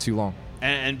too long.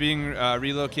 And being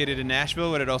relocated to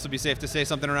Nashville, would it also be safe to say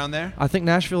something around there? I think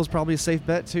Nashville is probably a safe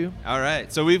bet too. All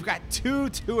right, so we've got 2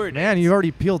 tour dates. Man, you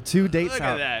already peeled 2 dates Look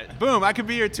out. Look at that. Boom, I could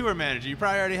be your tour manager. You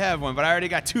probably already have one, but I already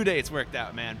got 2 dates worked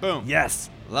out, man. Boom. Yes.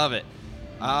 Love it.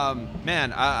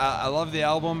 Man, I love the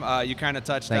album. You kind of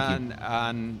touched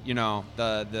on you know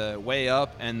the way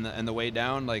up and the way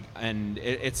down, like, and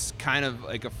it's kind of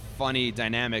like a funny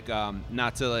dynamic.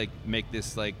 Not to like make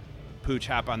this like Pooch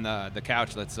hop on the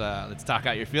couch. Let's talk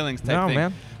out your feelings type thing.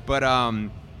 Man. But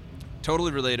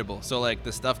totally relatable. So like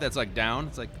the stuff that's like down,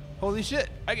 it's like holy shit,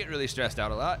 I get really stressed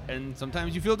out a lot, and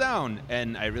sometimes you feel down,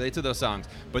 and I relate to those songs.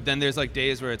 But then there's like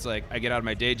days where it's like I get out of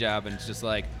my day job and it's just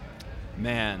like,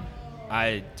 man.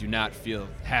 I do not feel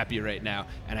happy right now.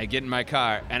 And I get in my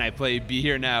car and I play Be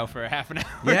Here Now for half an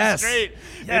hour straight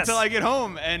until I get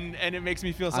home, and it makes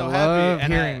me feel so happy. I love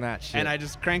and hearing that shit. And I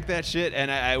just crank that shit,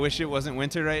 and I wish it wasn't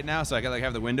winter right now, so I could like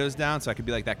have the windows down so I could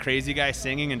be like that crazy guy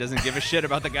singing and doesn't give a shit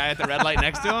about the guy at the red light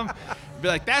next to him. Be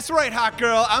like, that's right, hot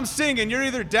girl, I'm singing. You're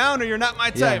either down or you're not my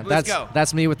type. Let's go.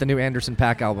 That's me with the new Anderson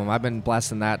 .Paak album. I've been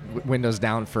blasting that windows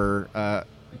down for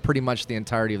pretty much the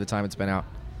entirety of the time it's been out.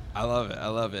 I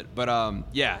love it. But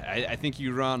I think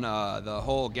you run the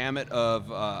whole gamut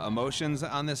of emotions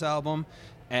on this album,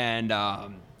 and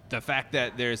the fact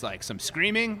that there's like some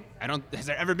screaming. Has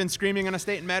there ever been screaming on a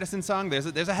State and Madison song? There's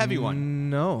a heavy one.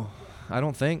 No, I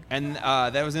don't think. And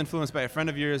that was influenced by a friend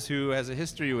of yours who has a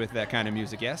history with that kind of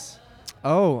music. Yes.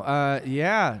 Oh,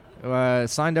 yeah.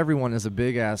 Signed Everyone is a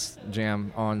big ass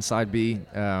jam on side B.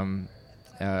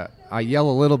 I yell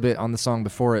a little bit on the song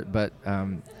before it, but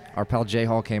our pal Jay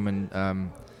Hall came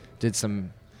and did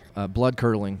some blood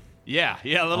curdling. Yeah,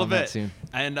 a little bit.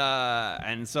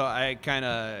 And so I kind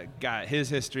of got his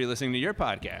history listening to your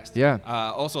podcast. Yeah.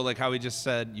 Also, like how we just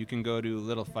said, you can go to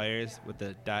Little Fires with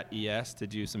the .es to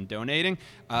do some donating.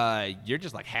 You're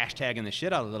just like hashtagging the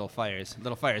shit out of Little Fires.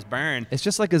 Little Fires burn. It's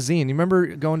just like a zine. You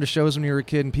remember going to shows when you were a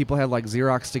kid and people had like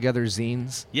Xerox together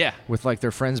zines? Yeah. With like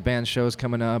their friends' band shows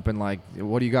coming up and like,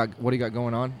 what do you got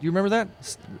going on? You remember that?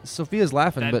 Sophia's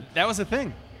laughing, but that was a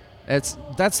thing.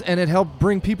 And it helped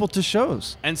bring people to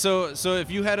shows. And so if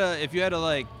you had to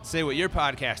like say what your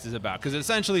podcast is about, because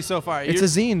essentially so far it's a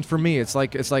zine for me. It's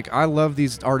like I love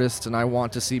these artists and I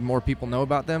want to see more people know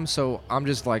about them. So I'm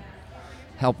just like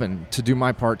helping to do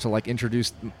my part to like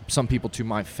introduce some people to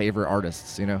my favorite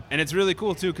artists, you know. And it's really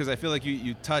cool too, because I feel like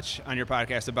you touch on your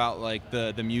podcast about like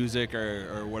the music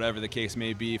or whatever the case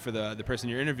may be for the person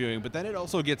you're interviewing, but then it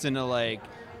also gets into like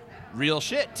real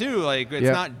shit too. Like it's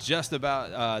not just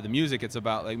about the music. It's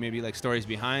about like maybe like stories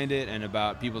behind it and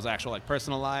about people's actual like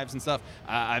personal lives and stuff.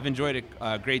 I've enjoyed it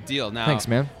a great deal. Now, thanks,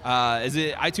 man. Is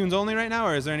it iTunes only right now,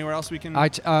 or is there anywhere else we can?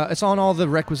 It's on all the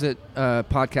requisite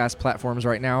podcast platforms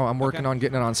right now. I'm working on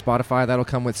getting it on Spotify. That'll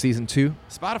come with season 2.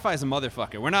 Spotify's a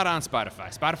motherfucker. We're not on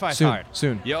Spotify. Spotify's hard.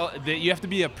 Soon. You have to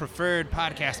be a preferred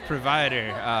podcast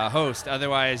provider host.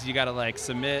 Otherwise, you got to like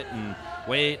submit and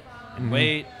wait and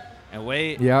wait. And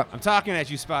wait, yeah. I'm talking at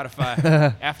you,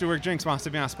 Spotify. After Work Drinks wants to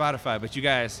be on Spotify, but you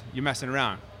guys, you're messing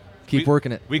around. Keep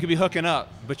working it. We could be hooking up,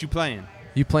 but you playing.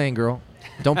 You playing, girl.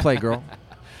 Don't play, girl.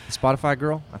 Spotify,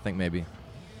 girl? I think maybe.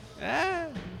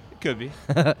 It could be.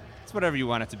 It's whatever you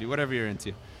want it to be, whatever you're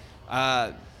into.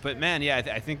 But, man, yeah,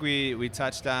 I think we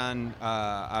touched on,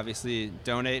 obviously,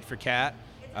 donate for Kat.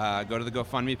 Go to the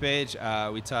GoFundMe page.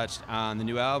 We touched on the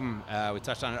new album. We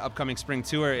touched on an upcoming spring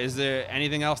tour. Is there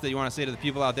anything else that you want to say to the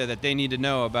people out there that they need to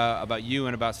know about you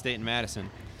and about State and Madison?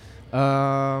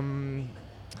 I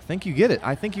think you get it.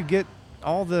 I think you get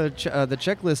all the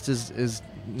checklist is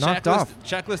knocked off.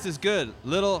 Checklist is good.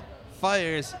 Little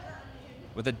Fires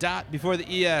with a dot before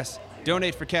the ES.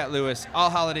 Donate for Kat Lewis all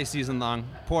holiday season long.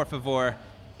 Por favor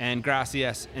and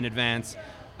gracias in advance.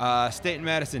 State and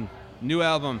Madison, new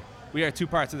album. We are 2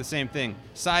 parts of the same thing.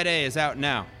 Side A is out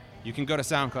now. You can go to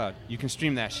SoundCloud. You can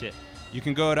stream that shit. You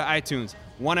can go to iTunes,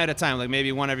 one at a time, like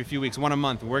maybe one every few weeks, one a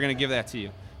month. We're going to give that to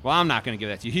you. Well, I'm not going to give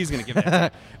that to you. He's going to give that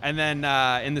to you. And then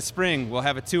in the spring, we'll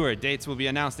have a tour. Dates will be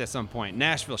announced at some point.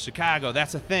 Nashville, Chicago,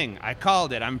 that's a thing. I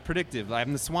called it. I'm predictive.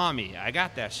 I'm the Swami. I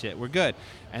got that shit. We're good.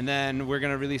 And then we're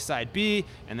going to release side B,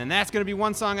 and then that's going to be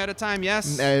one song at a time,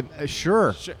 yes?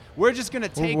 Sure. We're just going to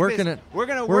take We're riding it. We're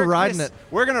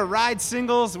going to ride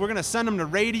singles. We're going to send them to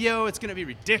radio. It's going to be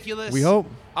ridiculous. We hope.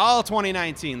 All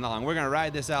 2019 long. We're going to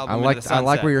ride this album into the sunset. I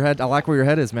like where your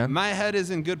head is, man. My head is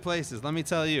in good places, let me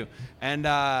tell you. And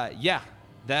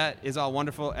that is all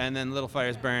wonderful. And then Little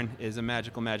Fires Burn is a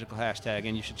magical, magical hashtag.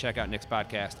 And you should check out Nick's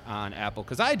podcast on Apple.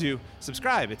 Because I do.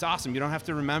 Subscribe. It's awesome. You don't have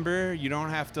to remember. You don't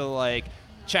have to, like,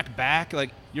 check back. Like,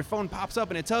 your phone pops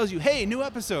up and it tells you, hey, new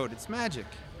episode. It's magic.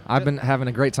 I've been having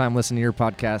a great time listening to your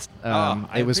podcast.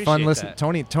 It was fun listening.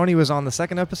 Tony was on the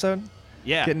second episode.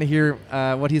 Yeah. Getting to hear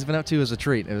what he's been up to is a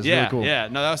treat. It was really cool. Yeah,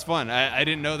 no, that was fun. I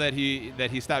didn't know that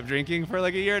he stopped drinking for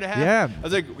like a year and a half. Yeah. I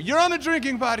was like, you're on a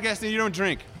drinking podcast and you don't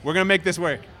drink. We're going to make this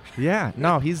work. Yeah.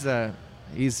 No, he's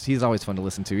always fun to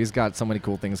listen to. He's got so many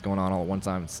cool things going on all at one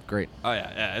time. It's great. Oh,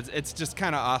 yeah. It's just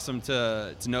kind of awesome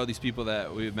to know these people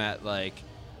that we've met, like,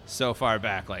 so far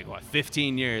back, like,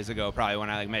 15 years ago probably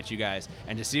when I, like, met you guys.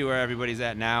 And to see where everybody's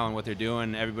at now and what they're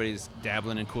doing, everybody's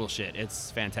dabbling in cool shit. It's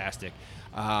fantastic.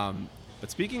 But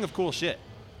speaking of cool shit,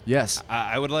 Yes.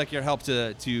 I would like your help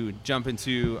to jump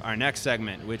into our next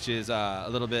segment, which is a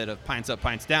little bit of Pints Up,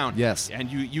 Pints Down. Yes.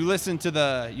 And you listen to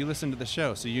the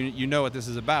show, so you know what this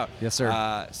is about. Yes,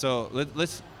 sir. So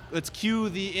let's cue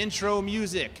the intro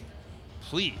music,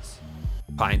 please.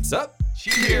 Pints up.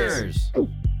 Cheers.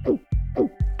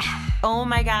 Oh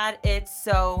my God, it's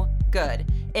so good.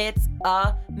 It's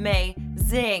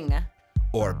amazing.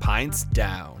 Or pints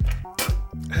down.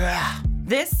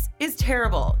 This is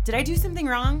terrible. Did I do something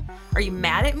wrong? Are you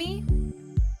mad at me?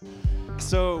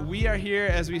 So we are here,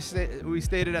 as we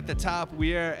stated at the top,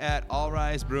 we are at All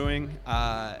Rise Brewing,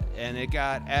 and it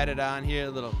got added on here,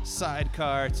 a little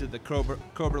sidecar to the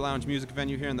Cobra Lounge music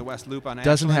venue here in the West Loop on Ashland.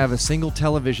 Doesn't have a single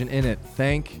television in it.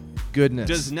 Thank goodness.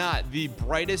 Does not. The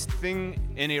brightest thing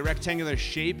in a rectangular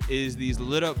shape is these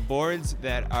lit up boards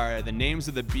that are the names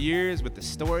of the beers with the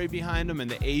story behind them and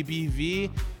the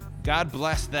ABV. God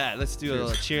bless that. Let's do a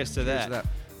little cheers to that.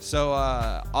 So,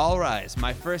 All Rise,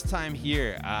 my first time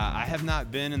here. I have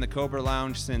not been in the Cobra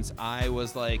Lounge since I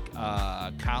was like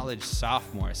a college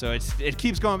sophomore. So it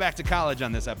keeps going back to college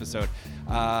on this episode.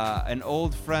 An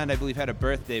old friend, I believe, had a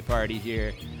birthday party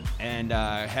here and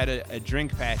had a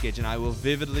drink package. And I will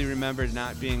vividly remember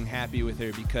not being happy with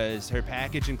her because her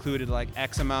package included like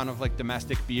X amount of like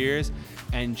domestic beers,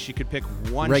 and she could pick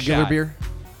one regular shot. beer.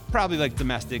 Probably like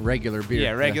domestic. Regular beer.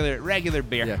 Yeah, regular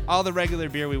beer. Yeah. All the regular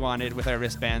beer we wanted with our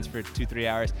wristbands for 2-3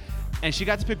 hours. And she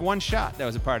got to pick one shot that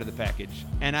was a part of the package.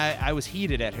 And I was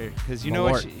heated at her because you know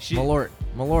what?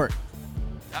 Malort.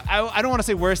 I don't want to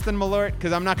say worse than Malort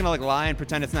because I'm not going to like lie and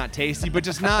pretend it's not tasty, but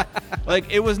just not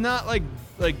like it was not like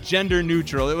gender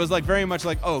neutral. It was like very much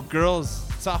like, oh,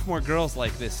 sophomore girls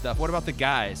like this stuff. What about the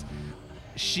guys?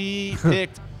 She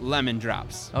picked lemon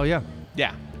drops. Oh, yeah.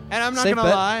 Yeah. And I'm not going to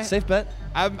lie. Safe bet.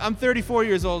 I'm 34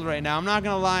 years old right now. I'm not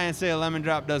gonna lie and say a lemon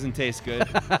drop doesn't taste good.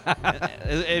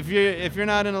 If you're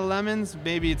not into lemons,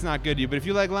 maybe it's not good to you. But if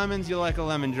you like lemons, you'll like a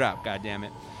lemon drop. God damn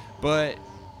it! But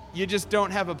you just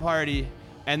don't have a party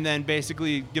and then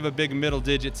basically give a big middle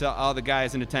digit to all the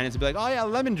guys in attendance and be like, oh yeah,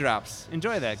 lemon drops.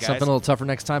 Enjoy that, guys. Something a little tougher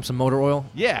next time. Some motor oil.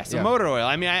 Yeah, some motor oil.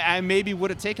 I mean, I maybe would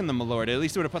have taken the Malort. At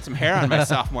least it would have put some hair on my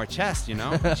sophomore chest. You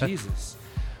know, Jesus.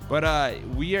 But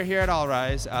we are here at All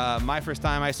Rise. My first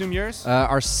time, I assume yours?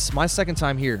 My second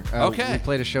time here. Okay. We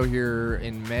played a show here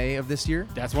in May of this year.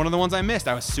 That's one of the ones I missed.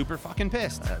 I was super fucking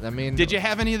pissed. Did you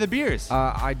have any of the beers?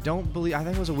 I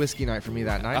think it was a whiskey night for me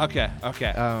that night.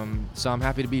 Okay. So I'm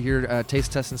happy to be here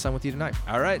taste testing some with you tonight.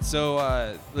 All right.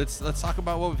 So let's talk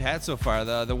about what we've had so far.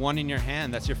 The one in your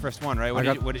hand, that's your first one, right? What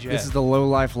did you have? This is the Low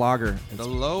Life Lager. The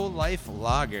Low Life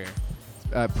Lager.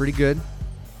 Pretty good.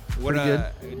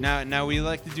 Good. Now we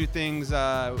like to do things.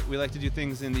 We like to do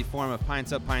things in the form of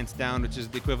pints up, pints down, which is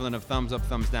the equivalent of thumbs up,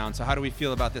 thumbs down. So how do we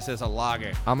feel about this as a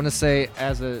lager? I'm gonna say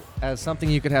as something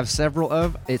you could have several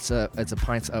of. It's a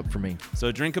pints up for me.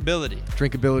 So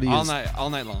drinkability. All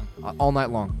night long. All night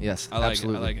long. Yes.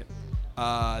 Absolutely. I like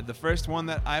it. The first one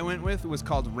that I went with was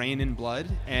called Rain in Blood,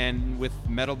 and with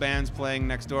metal bands playing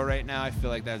next door right now, I feel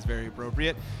like that's very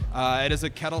appropriate. It is a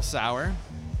kettle sour.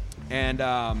 And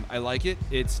I like it.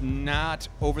 It's not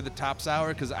over-the-top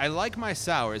sour because I like my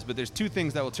sours, but there's two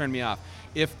things that will turn me off.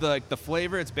 If the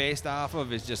flavor it's based off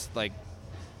of is just like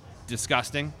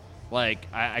disgusting, like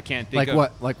I can't think of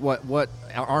what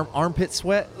armpit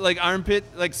sweat,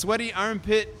 like sweaty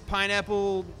armpit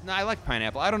pineapple. No, I like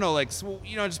pineapple. I don't know,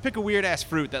 just pick a weird ass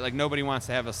fruit that like nobody wants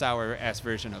to have a sour ass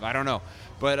version of. I don't know,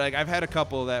 but like I've had a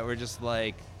couple that were just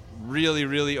like really,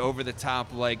 really over the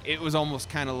top. Like it was almost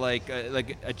kind of like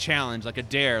a challenge, like a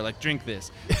dare, like drink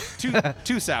this.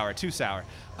 Too sour.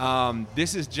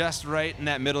 This is just right in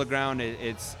that middle ground.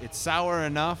 It's sour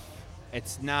enough.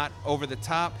 It's not over the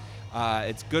top.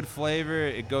 It's good flavor.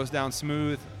 It goes down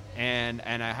smooth, and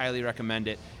I highly recommend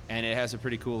it. And it has a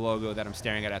pretty cool logo that I'm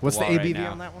staring at What's the wall the right ABV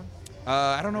now. On that one?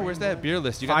 I don't know. Where's that beer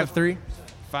list? You got 5.3.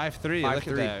 5.3. Look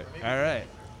at that. All right.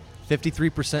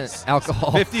 53%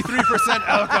 alcohol. 53%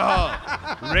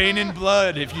 alcohol. Rain in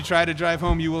blood. If you try to drive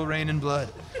home, you will rain in blood.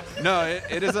 No,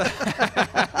 it is a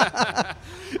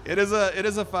it is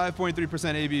a 5.3%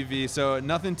 ABV. So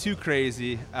nothing too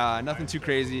crazy.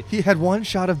 He had one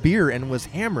shot of beer and was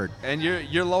hammered. And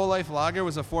your Low Life Lager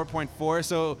was a 4.4.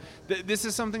 So this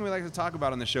is something we like to talk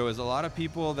about on the show. Is a lot of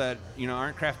people that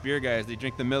aren't craft beer guys. They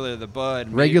drink the Miller, the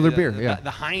Bud, regular beer,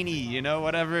 the Heine,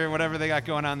 whatever they got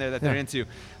going on there that they're into.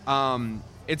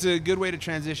 It's a good way to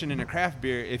transition into craft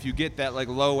beer if you get that like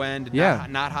low end,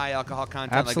 not high alcohol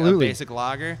content, Absolutely. like a basic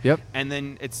lager. Yep. And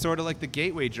then it's sort of like the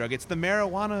gateway drug. It's the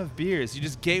marijuana of beers. You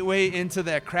just gateway into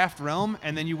that craft realm,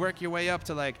 and then you work your way up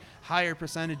to like higher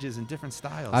percentages and different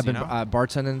styles. I've been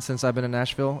bartending since I've been in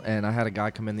Nashville, and I had a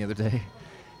guy come in the other day,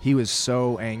 He was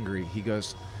so angry. He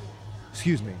goes,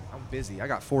 "Excuse me, I'm busy. I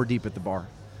got 4 deep at the bar."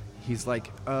 He's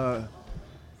like,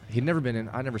 he'd never been in.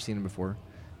 I'd never seen him before.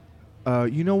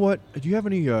 You know what? Do you have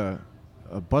any a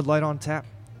Bud Light on tap?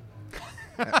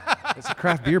 It's a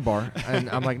craft beer bar. And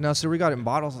I'm like, "No, sir, we got it in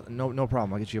bottles. No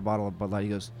problem. I'll get you a bottle of Bud Light." He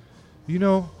goes,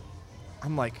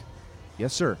 I'm like,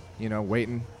 "Yes, sir."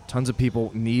 Waiting. Tons of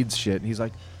people needs shit. And he's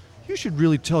like, "You should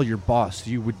really tell your boss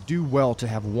you would do well to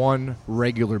have 1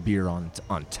 regular beer on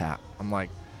tap." I'm like,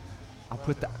 I'll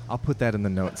put that in the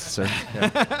notes, sir.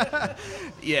 Yeah.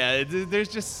 Yeah, there's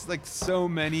just like so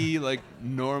many like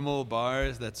normal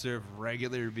bars that serve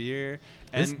regular beer.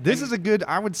 And This is a good.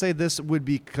 I would say this would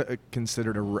be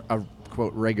considered a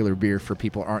quote regular beer for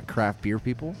people who aren't craft beer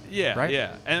people. Yeah, right?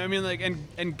 yeah. And I mean, like,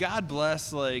 and God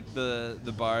bless like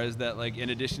the bars that, like, in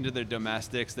addition to their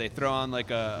domestics, they throw on like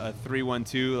a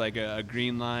 312, like a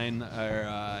Green Line,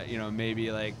 or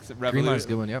maybe like Green Line's a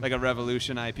good one, yeah. like a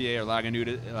Revolution IPA or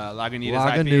Lagunitas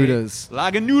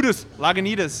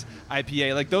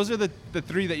IPA. Like, those are the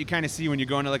 3 that you kind of see when you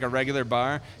go into like a regular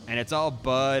bar, and it's all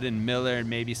Bud and Miller and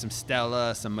maybe some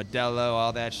Stella, some Modelo,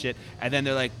 all that shit. And then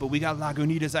they're like, "But we got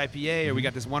Lagunitas IPA, or we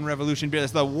got this one Revolution beer."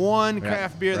 That's the one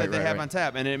craft beer that they have on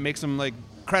tap, and it makes them like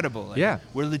credible. Like, yeah,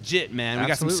 we're legit, man. Absolutely. We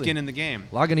got some skin in the game.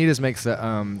 Lagunitas makes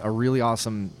a really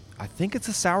awesome. I think it's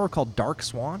a sour called Dark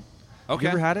Swan. Okay. Have you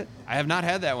ever had it? I have not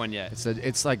had that one yet.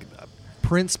 It's like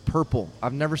Prince Purple.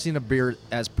 I've never seen a beer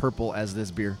as purple as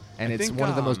this beer, and it's one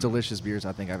of the most delicious beers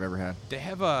I think I've ever had. They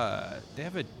have a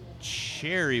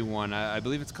cherry one. I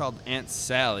believe it's called Aunt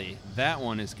Sally. That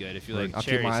one is good if you like I'll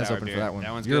cherry keep my eyes sour open beer. for that one.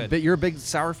 That one's you're good. You're a big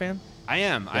sour fan? I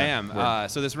am. Yeah,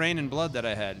 So this Rain and Blood that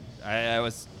I had, I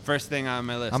was first thing on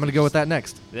my list. I'm gonna go with that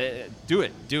next. Do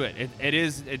it.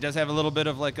 It does have a little bit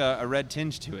of like a red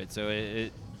tinge to it, so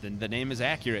the name is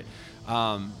accurate.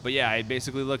 But yeah, I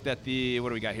basically looked at what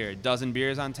do we got here? A dozen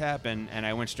beers on tap, and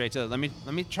I went straight to let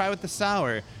me try with the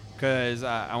sour, because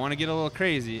I want to get a little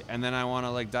crazy, and then I want to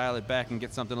like dial it back and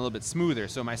get something a little bit smoother.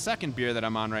 So my second beer that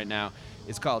I'm on right now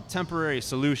is called Temporary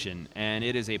Solution, and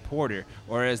it is a porter,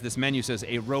 or as this menu says,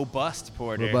 a robust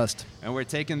porter. Robust. And we're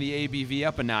taking the ABV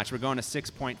up a notch. We're going to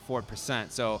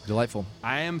 6.4%. So delightful.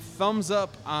 I am thumbs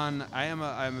up on. I'm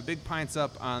a big pints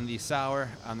up on the sour,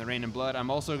 on the Rain and Blood.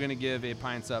 I'm also going to give a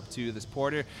pints up to this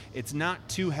porter. It's not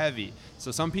too heavy.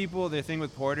 So some people, their thing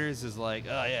with porters is like,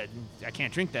 "Oh yeah, I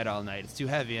can't drink that all night. It's too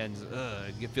heavy and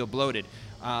you feel bloated."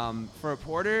 For a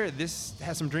porter, this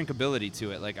has some drinkability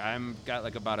to it. Like, I'm got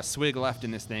like about a swig left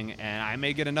in this thing, and I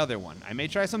may get another one. I may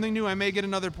try something new. I may get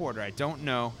another porter. I don't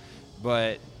know,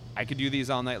 but I could do these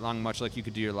all night long, much like you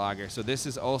could do your lager. So this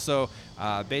is also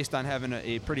based on having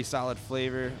a pretty solid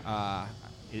flavor.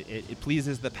 It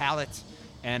pleases the palate,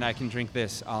 and I can drink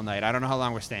this all night. I don't know how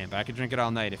long we're staying, but I could drink it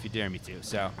all night if you dare me to.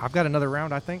 So I've got another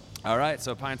round, I think. All right,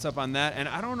 so pints up on that. And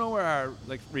I don't know where our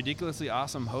like ridiculously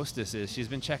awesome hostess is. She's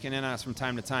been checking in on us from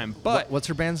time to time. But what's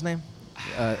her band's name?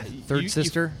 Third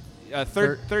Sister?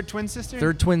 Third Twin Sister?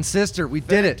 Third Twin Sister. We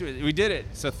did it. We did it.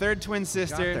 So Third Twin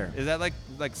Sister. there. Is that like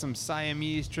some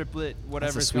Siamese triplet,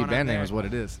 whatever? That's a sweet band name is what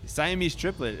it is. Siamese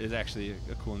triplet is actually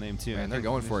a cool name too. Man, they're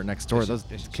going for it next door. Those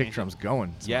kick drums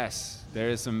going. Yes. There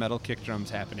is some metal kick drums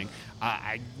happening.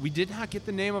 We did not get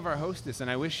the name of our hostess, and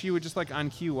I wish she would just like on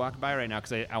cue walk by right now,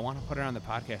 because I want to put her on the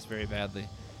podcast very badly.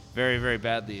 Very, very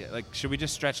badly. Like, should we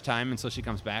just stretch time until she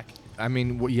comes back? I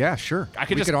mean, well, yeah, sure.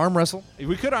 We could arm wrestle.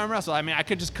 We could arm wrestle. I mean, I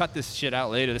could just cut this shit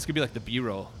out later. This could be like the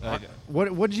B-roll.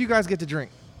 What did you guys get to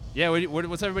drink? Yeah,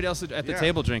 what's everybody else at the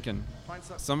table drinking?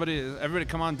 Everybody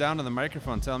come on down to the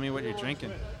microphone. Tell me what you're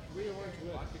drinking.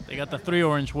 They got the 3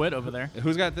 Orange Wit over there.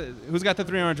 Who's got the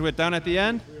 3 Orange Wit down at the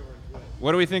end?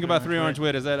 What do we think about 3 Orange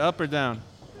Wit? Is that up or down?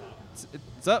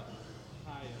 It's up.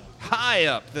 High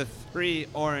up. The 3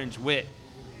 Orange Wit.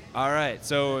 All right.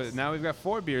 So now we've got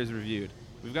 4 beers reviewed.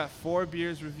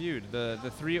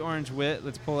 The 3 Orange Wit.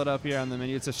 Let's pull it up here on the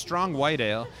menu. It's a strong white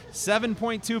ale,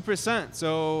 7.2%.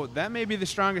 So that may be the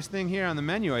strongest thing here on the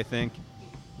menu, I think.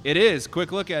 It is.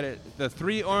 Quick look at it. The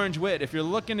 3 Orange Wit. If you're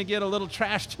looking to get a little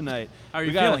trash tonight, how are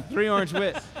you feeling? Got a 3 Orange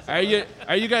Wit. Are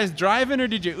you guys driving, or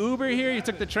did you Uber here? You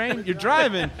took the train? You're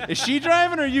driving. Is she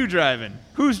driving or you driving?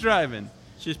 Who's driving?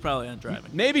 She's probably not driving.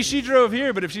 Maybe she drove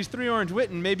here, but if she's 3 Orange Wit,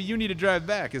 and maybe you need to drive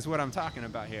back, is what I'm talking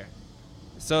about here.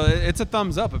 So it's a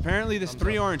thumbs up. Apparently, this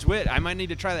 3 Orange Wit, I might need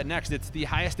to try that next. It's the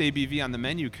highest ABV on the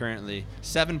menu currently,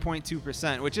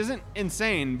 7.2%, which isn't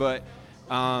insane, but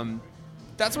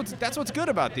that's what's good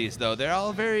about these, though. They're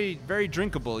all very, very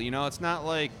drinkable. You know, it's not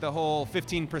like the whole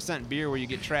 15% beer where you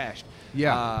get trashed.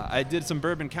 Yeah. I did some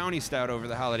Bourbon County Stout over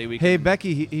the holiday weekend. Hey,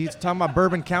 Becky, he's talking about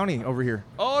Bourbon County over here.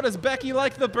 Oh, does Becky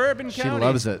like the Bourbon County? She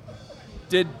loves it.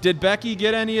 Did Becky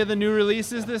get any of the new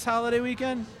releases this holiday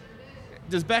weekend?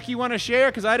 Does Becky want to share?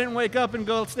 Because I didn't wake up and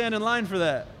go stand in line for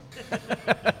that.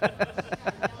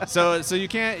 So you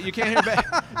can't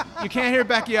hear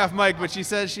Becky off mic, but she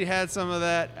says she had some of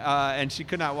that and she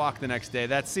could not walk the next day.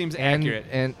 That seems accurate.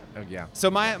 And yeah. So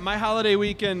my holiday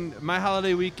weekend,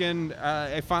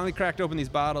 I finally cracked open these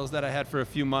bottles that I had for a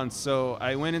few months. So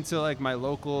I went into like my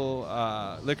local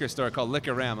liquor store called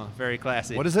Liquorama. Very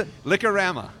classy. What is it?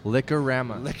 Liquorama.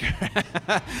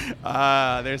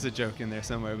 There's a joke in there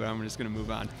somewhere, but I'm just gonna move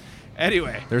on.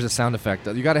 Anyway, there's a sound effect.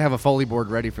 You got to have a Foley board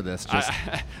ready for this.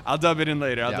 I'll dub it in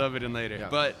later. Yeah.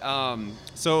 But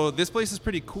so this place is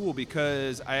pretty cool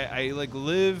because I like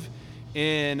live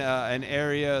in an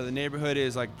area. The neighborhood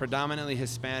is like predominantly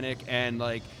Hispanic, and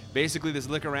like basically this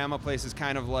Liquorama place is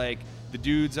kind of like the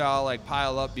dudes all like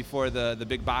pile up before the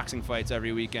big boxing fights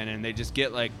every weekend, and they just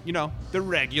get like, you know, the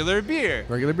regular beer.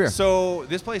 So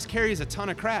this place carries a ton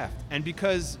of craft, and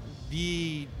because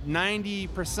the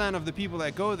 90% of the people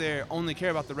that go there only care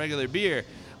about the regular beer,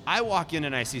 I walk in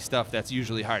and I see stuff that's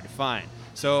usually hard to find.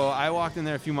 So I walked in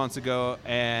there a few months ago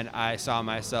and I saw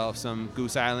myself some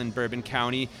Goose Island Bourbon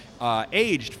County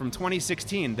aged from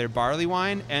 2016, their barley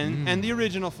wine and the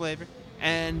original flavor.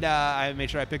 And I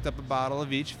made sure I picked up a bottle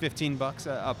of each, $15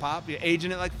 a pop. You're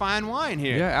aging it like fine wine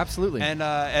here. Yeah, absolutely. And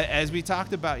as we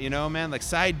talked about, you know, man, like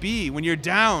side B, when you're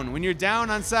down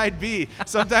on side B,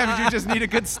 sometimes you just need a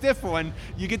good stiff one.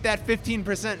 You get that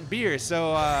 15% beer.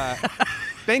 So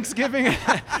Thanksgiving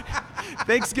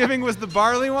was the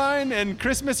barley wine, and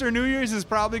Christmas or New Year's is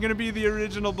probably going to be the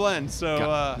original blend.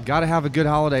 So got to have a good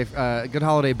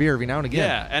holiday beer every now and again.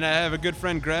 Yeah, and I have a good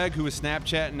friend Greg who was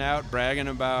Snapchatting out, bragging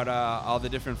about all the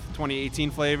different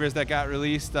 2018 flavors that got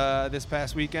released this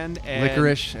past weekend. And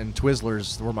Licorice and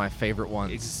Twizzlers were my favorite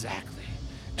ones. Exactly.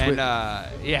 And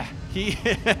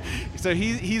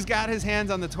he's got his hands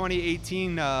on the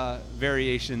 2018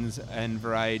 variations and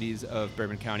varieties of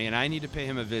Bourbon County, and I need to pay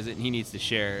him a visit, and he needs to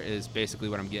share. Is basically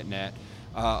what I'm getting at.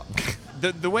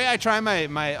 The way I try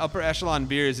my upper echelon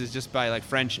beers is just by like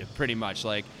friendship, pretty much.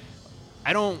 Like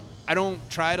I don't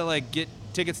try to like get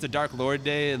tickets to Dark Lord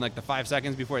Day in like the 5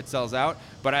 seconds before it sells out,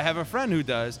 but I have a friend who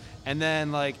does, and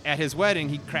then like at his wedding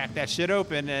he cracked that shit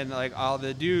open, and like all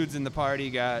the dudes in the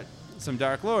party got some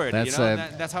Dark Lord. That's,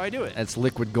 that's how I do it. That's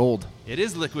liquid gold. It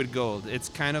is liquid gold. It's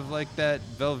kind of like that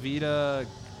Velveeta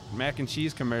mac and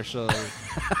cheese commercial.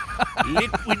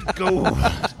 Liquid gold.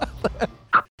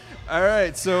 All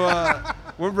right, so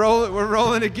we're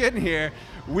rolling again here.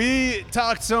 We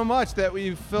talked so much that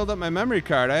we filled up my memory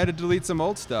card. I had to delete some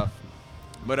old stuff.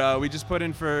 But we just put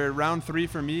in for round 3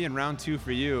 for me and round 2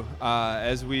 for you.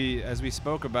 As we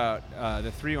spoke about,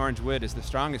 the 3 Orange Wit is the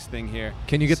strongest thing here.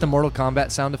 Can you get the Mortal Kombat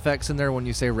sound effects in there when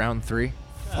you say round 3?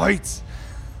 Fights.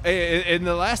 In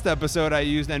the last episode, I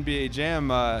used NBA Jam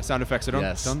sound effects.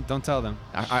 So don't tell them.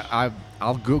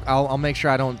 I'll make sure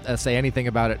I don't say anything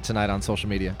about it tonight on social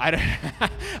media.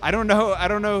 I don't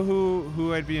know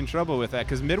who I'd be in trouble with that,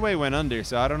 because Midway went under,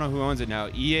 so I don't know who owns it now.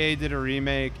 EA did a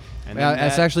remake, and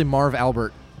it's actually Marv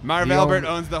Albert. Marv Albert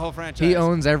owns the whole franchise. He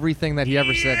owns everything that he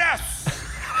ever said. Yes.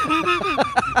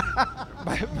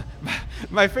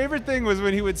 My favorite thing was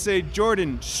when he would say,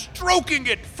 "Jordan stroking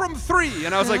it from 3,"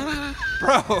 and I was like,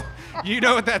 "Bro, you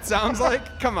know what that sounds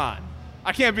like? Come on."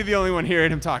 I can't be the only one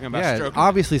hearing him talking about stroking. It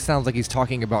obviously sounds like he's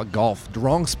talking about golf.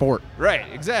 Wrong sport. Right,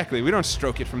 exactly. We don't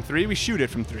stroke it from 3. We shoot it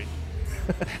from 3.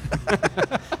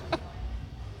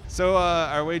 So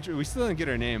our waitress, we still didn't get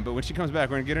her name, but when she comes back,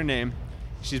 we're going to get her name.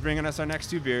 She's bringing us our next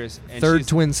 2 beers. And Third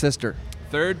Twin Sister.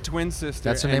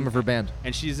 That's her name of her band.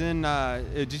 And she's in,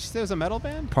 did you say it was a metal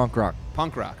band? Punk rock.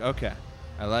 Punk rock, okay.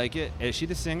 I like it. Is she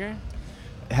the singer?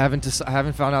 I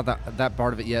haven't found out that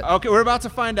part of it yet. Okay, we're about to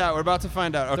find out.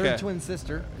 Okay. Third Twin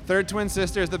Sister. Third Twin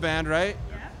Sister is the band, right?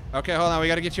 Yeah. Okay, hold on. We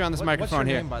got to get you on this microphone what's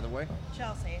your here. name, by the way?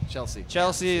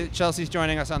 Chelsea's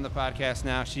joining us on the podcast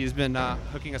now. She's been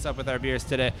hooking us up with our beers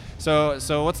today. So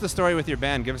what's the story with your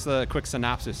band? Give us a quick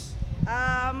synopsis.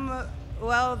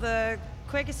 Well, the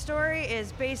quickest story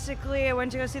is basically I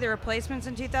went to go see the Replacements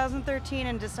in 2013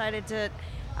 and decided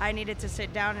I needed to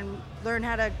sit down and learn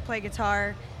how to play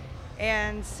guitar.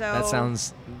 And so that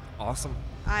sounds awesome.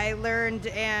 I learned,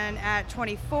 and at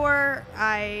 24,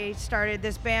 I started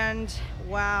this band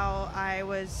while I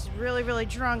was really, really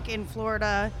drunk in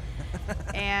Florida.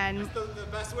 And that's the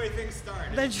best way things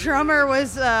start. The drummer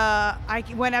was, I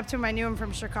went up to him, I knew him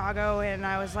from Chicago, and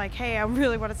I was like, hey, I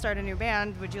really want to start a new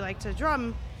band. Would you like to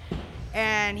drum?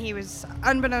 And he was,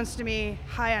 unbeknownst to me,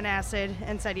 high on acid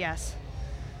and said yes.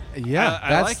 Yeah,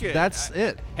 I like it. That's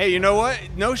it. Hey, you know what?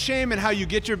 No shame in how you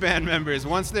get your band members.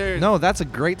 Once they're No, that's a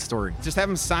great story. just have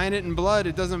them sign it in blood.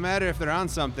 It doesn't matter if they're on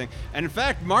something. And in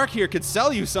fact, Mark here could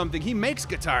sell you something. He makes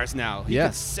guitars now. He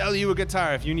could sell you a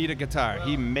guitar if you need a guitar.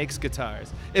 He makes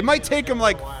guitars. It might take him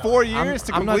like 4 years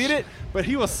to I'm not complete it, but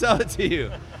he will sell it to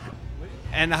you.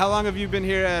 And how long have you been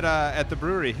here at the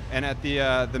brewery and at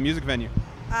the music venue?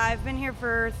 I've been here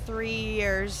for 3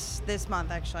 years this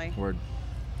month, actually. Word.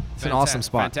 It's an awesome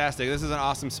spot. Fantastic. This is an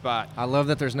awesome spot. I love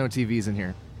that there's no TVs in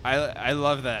here. I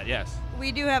love that, yes.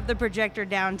 We do have the projector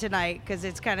down tonight because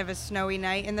it's kind of a snowy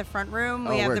night in the front room.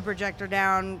 We Oh, have word. the projector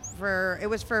down it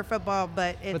was for football,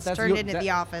 but it's that's turned the- into that- the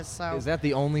office. So Is that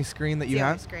the only screen that It's you the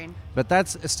only have? screen. But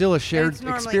that's still a shared it's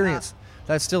normally experience.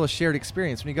 That's still a shared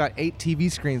experience. When you got 8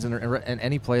 TV screens in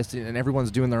any place and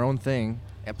everyone's doing their own thing,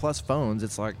 and plus phones,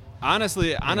 it's like.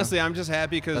 Honestly, I'm just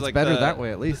happy because That's like better that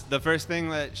way, at least. The first thing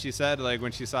that she said, like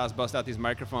when she saw us bust out these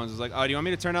microphones, was like, "Oh, do you want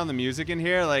me to turn down the music in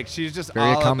here?" Like she's just Very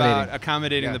all accommodating. about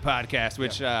accommodating Yeah. the podcast,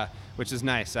 which is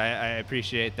nice. I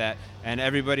appreciate that, and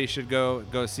everybody should go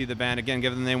see the band again.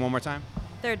 Give them the name one more time.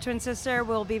 Their twin sister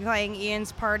will be playing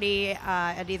Ian's Party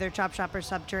at either Chop Shop or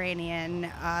Subterranean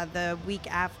the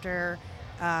week after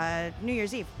New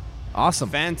Year's Eve. Awesome.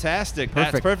 Fantastic.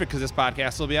 That's perfect because this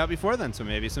podcast will be out before then, so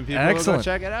maybe some people will Excellent. go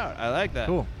check it out. I like that.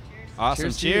 Cool. Awesome.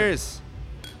 Cheers to you. Cheers.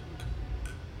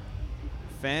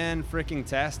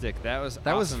 Fan-freaking-tastic. That was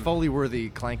That was awesome. Foley worthy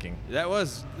clanking. That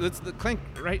was. Let's clink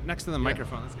right next to the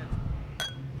microphone. Let's get.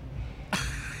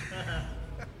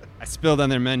 I spilled on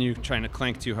their menu trying to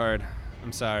clank too hard.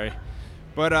 I'm sorry,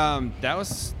 but that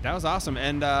was awesome.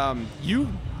 And you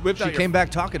whipped out. She came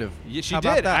back talkative. Yeah, she How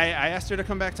about did. that? I asked her to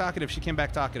come back talkative. She came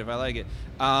back talkative. I like it.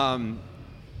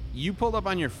 You pulled up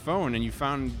on your phone and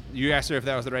you asked her if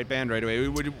that was the right band right away.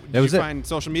 Did you find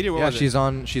social media? What was she's it?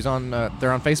 on.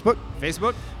 They're on Facebook.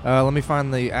 Facebook. Let me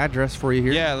find the address for you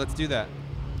here. Yeah, let's do that.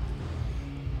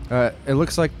 It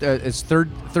looks like it's third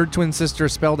twin sister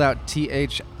spelled out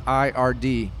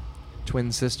THIRD,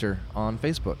 twin sister on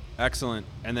Facebook. Excellent.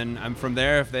 And then from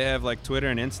there, if they have like Twitter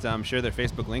and Insta, I'm sure their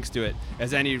Facebook links to it,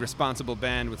 as any responsible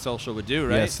band with social would do,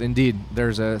 right? Yes, indeed.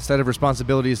 There's a set of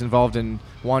responsibilities involved in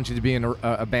wanting to be in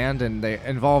a band, and they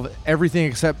involve everything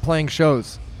except playing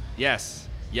shows. Yes.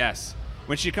 Yes.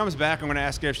 When she comes back, I'm going to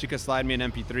ask her if she could slide me an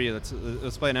MP3.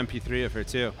 Let's play an MP3 of her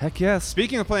too. Heck yes.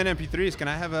 Speaking of playing MP3s, can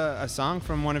I have a song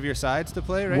from one of your sides to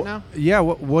play right now? Yeah.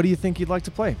 What do you think you'd like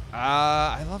to play?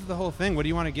 I love the whole thing. What do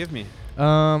you want to give me?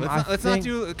 Let's not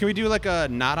do. Can we do like a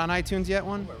not on iTunes yet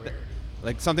one?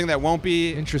 Like something that won't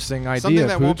be. Interesting idea. Something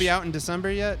that won't Pooch. be out in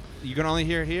December yet. You can only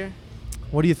hear it here.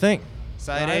 What do you think?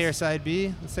 Side A or side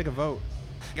B? Let's take a vote.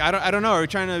 I don't know. Are we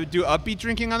trying to do upbeat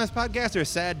drinking on this podcast or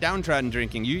sad downtrodden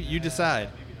drinking? You decide.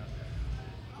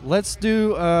 Let's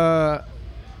do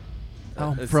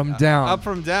from down. Up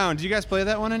from down. Do you guys play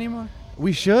that one anymore?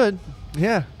 We should.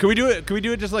 Yeah. Can we do it? Can we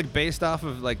do it just like based off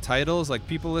of like titles? Like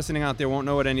people listening out there won't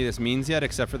know what any of this means yet,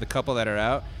 except for the couple that are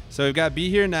out. So we've got Be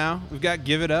Here Now. We've got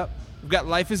Give It Up. We've got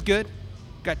Life Is Good.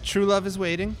 We've got True Love Is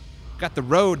Waiting. We've got The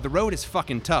Road. The Road is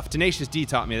fucking tough. Tenacious D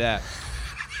taught me that.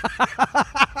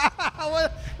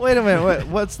 Wait a minute.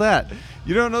 What's that?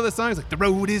 You don't know the song? It's like The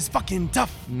Road is fucking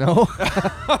tough. No.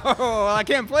 Well, I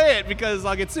can't play it because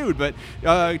I'll get sued. But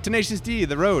Tenacious D,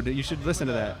 The Road. You should listen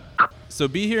to that. So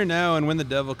Be Here Now and When the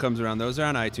Devil Comes Around. Those are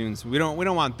on iTunes. We don't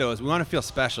want those. We want to feel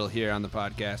special here on the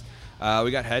podcast.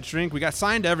 We got Head Shrink. We got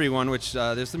Signed Everyone, which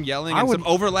there's some yelling and some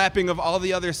overlapping of all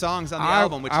the other songs on the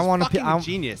album, which is fucking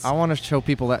genius. I want to show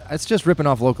people that it's just ripping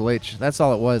off Local H. That's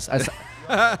all it was.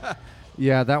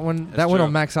 Yeah, that one will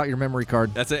max out your memory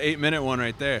card. That's an 8-minute one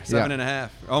right there. 7.5,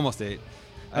 almost 8.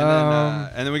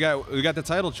 And then we got the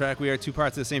title track. We are two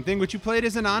parts of the same thing, which you played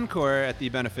as an encore at the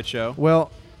benefit show.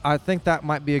 Well, I think that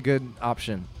might be a good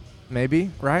option.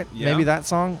 Maybe, right? Yeah. Maybe that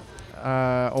song.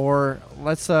 Or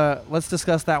let's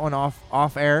discuss that one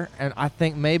off air. And I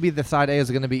think maybe the side A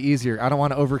is going to be easier. I don't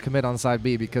want to overcommit on side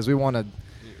B because we want to.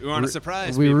 We want to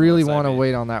surprise. We people really on side want to B.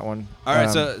 wait on that one. All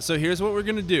right, so here's what we're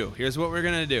gonna do.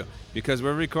 Because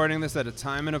we're recording this at a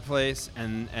time and a place,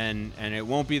 and it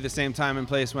won't be the same time and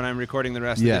place when I'm recording the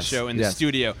rest of the show in the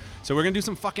studio. So we're gonna do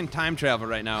some fucking time travel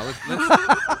right now.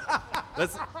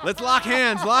 Let's lock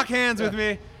hands. Lock hands with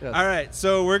me. Yes. All right.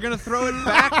 So we're gonna throw it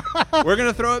back. We're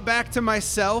gonna throw it back to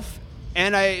myself.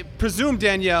 And I presume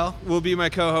Danielle will be my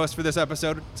co-host for this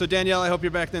episode. So Danielle, I hope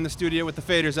you're back there in the studio with the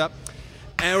faders up.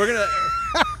 And we're gonna.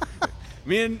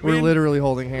 We're literally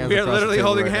holding hands. We are across the literally table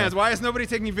holding right hands. now. Why is nobody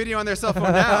taking video on their cell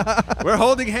phone now? We're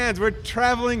holding hands. We're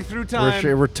traveling through time.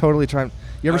 We're totally trying.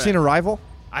 You ever seen Arrival?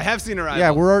 I have seen Arrival.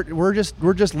 Yeah, we're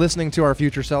just listening to our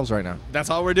future selves right now. That's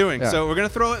all we're doing. Yeah. So we're gonna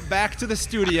throw it back to the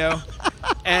studio,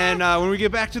 And when we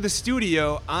get back to the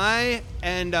studio, I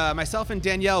and myself and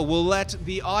Danielle will let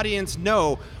the audience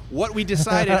know what we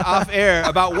decided off air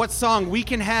about what song we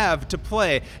can have to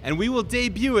play, and we will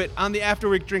debut it on the After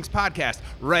Work Drinks podcast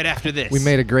right after this. We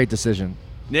made a great decision.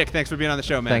 Nick, thanks for being on the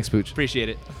show, man. Thanks, Pooch. Appreciate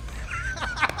it.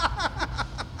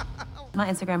 My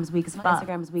Instagram is weak as fuck.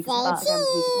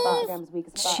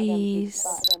 Cheese.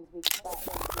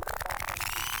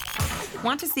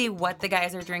 Want to see what the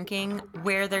guys are drinking,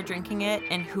 where they're drinking it,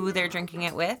 and who they're drinking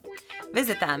it with?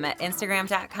 Visit them at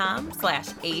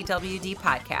Instagram.com/AWD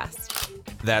podcast.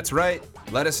 That's right.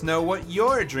 Let us know what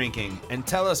you're drinking and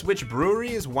tell us which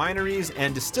breweries, wineries,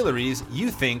 and distilleries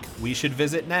you think we should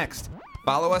visit next.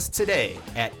 Follow us today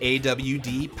at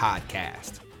AWD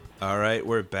Podcast. All right,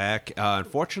 we're back.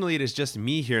 Unfortunately, it is just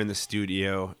me here in the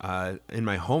studio, in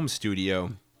my home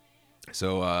studio.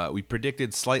 So we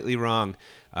predicted slightly wrong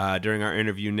during our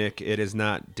interview, Nick. It is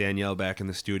not Danielle back in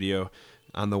the studio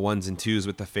on the ones and twos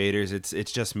with the faders.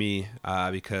 It's just me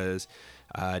because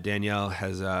Danielle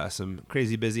has some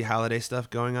crazy busy holiday stuff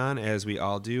going on, as we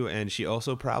all do, and she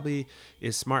also probably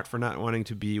is smart for not wanting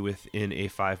to be within a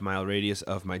 5-mile radius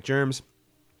of my germs.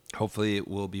 Hopefully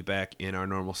we'll be back in our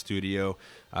normal studio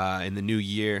in the new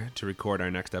year to record our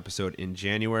next episode in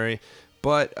January.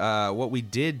 But what we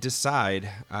did decide,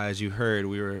 as you heard,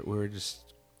 we were just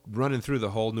running through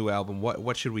the whole new album.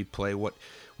 What should we play? What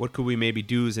could we maybe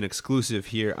do as an exclusive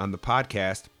here on the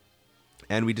podcast?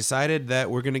 And we decided that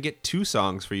we're going to get 2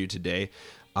 songs for you today.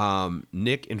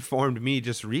 Nick informed me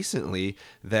just recently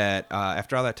that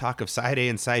after all that talk of side A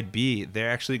and side B, they're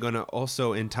actually going to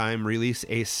also in time release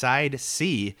a side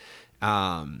C,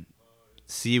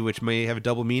 C, which may have a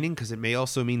double meaning because it may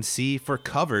also mean C for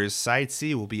covers. Side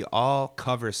C will be all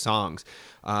cover songs.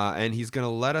 And he's going to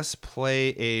let us play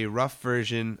a rough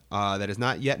version that is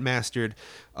not yet mastered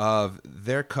of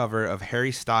their cover of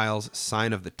Harry Styles'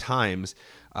 Sign of the Times.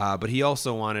 But he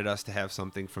also wanted us to have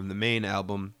something from the main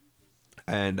album.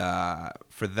 And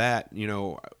for that, you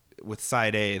know, with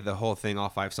side A, the whole thing, all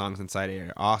 5 songs in side A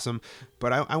are awesome.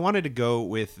 But I wanted to go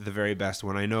with the very best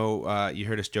one. I know you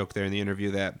heard us joke there in the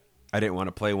interview that I didn't want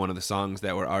to play one of the songs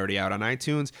that were already out on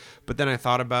iTunes. But then I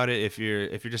thought about it. If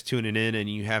you're just tuning in and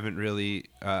you haven't really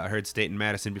heard Staten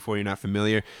Madison before, you're not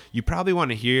familiar, you probably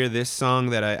want to hear this song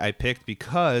that I picked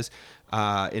because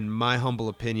in my humble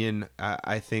opinion,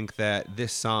 I think that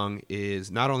this song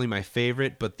is not only my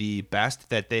favorite, but the best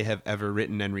that they have ever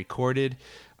written and recorded.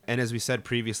 And as we said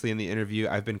previously in the interview,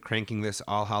 I've been cranking this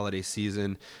all holiday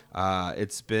season.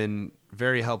 It's been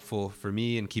very helpful for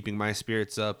me in keeping my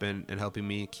spirits up and helping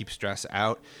me keep stress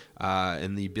out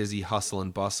in the busy hustle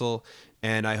and bustle.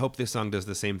 And I hope this song does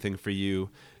the same thing for you.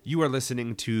 You are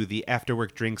listening to the After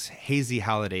Work Drinks Hazy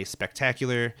Holiday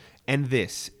Spectacular, and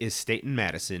this is Staten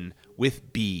Madison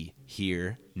with Be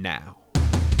Here Now.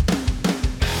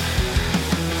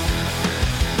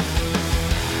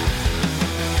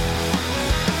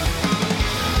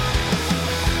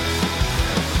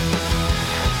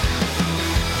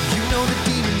 You know the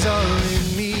demons are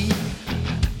in me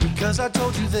because I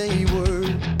told you they were.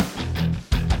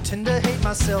 I tend to hate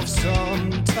myself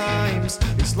sometimes.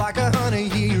 It's like a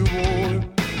 100-year war.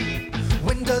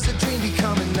 When does a dream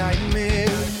become a nightmare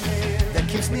that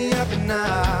keeps me up at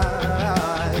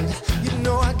night? You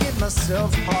know I give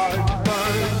myself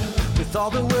heartburn with all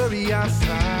the worry I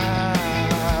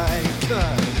find.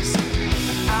 'Cause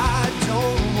I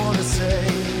don't wanna say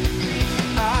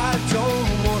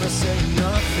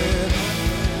nothing.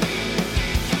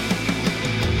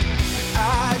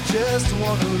 I just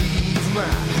wanna leave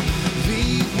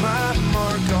my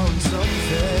mark on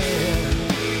something.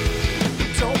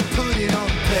 Don't put it on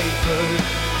paper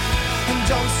and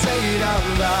don't say it out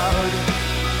loud.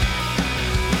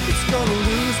 It's gonna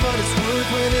lose what it's worth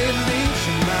when it leaves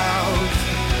your mouth.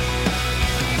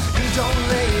 And don't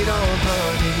lay it on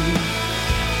honey,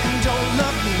 and don't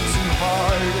love me too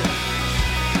hard.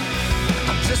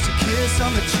 I'm just a kiss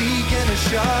on the cheek and a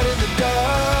shot in the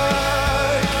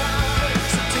dark.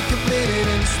 So take a minute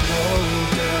and slow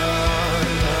down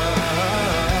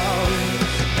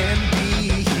and be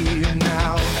here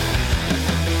now.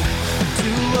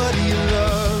 Do what you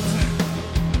love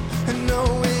and know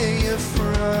where you're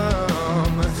from.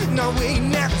 No, we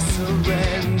never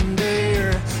surrender.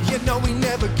 You know we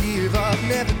never give up,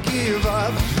 never give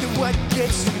up. And what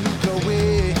gets you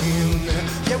going?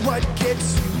 Yeah, what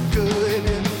gets you good?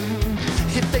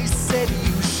 If they said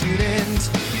you shouldn't,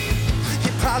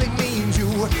 it probably means you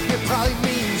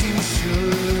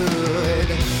should.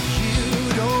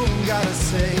 You don't gotta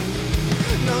say,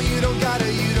 no, you don't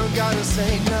gotta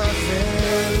say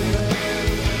nothing.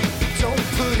 Don't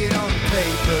put it on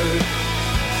paper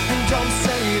and don't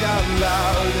say it out loud.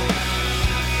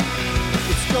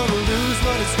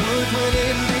 what it's worth when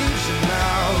it leaves your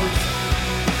mouth.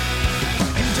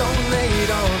 And don't lay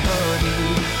it on, honey.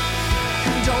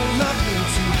 And don't love me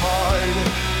too hard.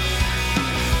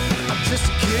 I'm just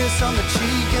a kiss on the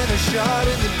cheek and a shot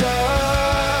in the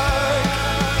dark.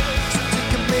 So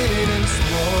take a minute and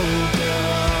slow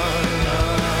down.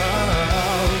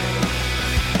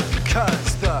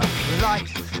 'Cause the light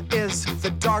is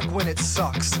the dark when it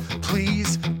sucks.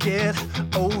 Please get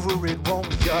over it,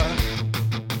 won't ya?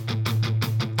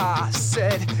 I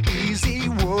said easy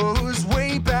was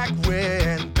way back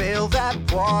when. Bail that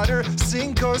water,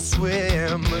 sink or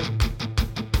swim.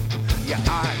 Yeah,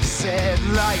 I said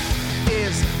life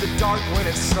is the dark when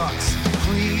it sucks.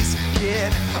 Please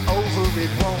get over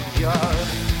it, won't ya?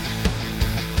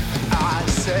 I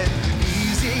said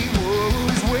easy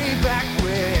was way back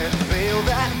when. Bail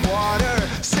that water,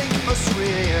 sink or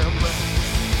swim.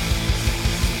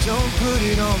 Don't put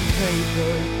it on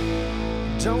paper.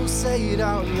 Don't say it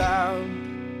out loud.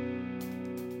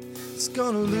 It's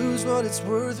gonna lose what it's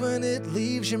worth when it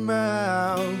leaves your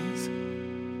mouth.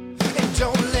 And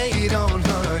don't lay it on,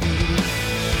 honey.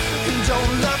 And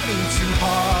don't love me too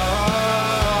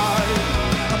hard.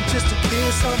 I'm just a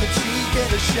kiss on the cheek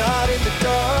and a shot in the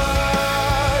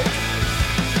dark.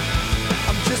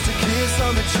 I'm just a kiss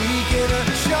on the cheek and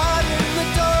a shot in the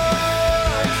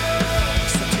dark.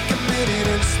 So take a minute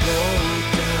and slow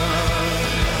down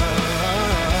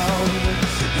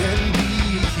and be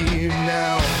here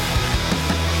now.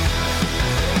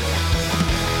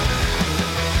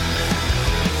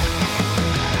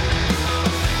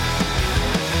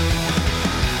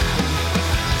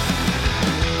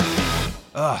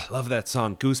 Love that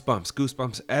song.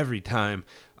 Goosebumps every time.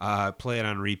 Play it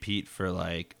on repeat for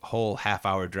like whole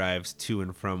half-hour drives to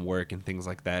and from work and things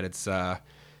like that. It's a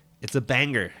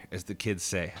banger, as the kids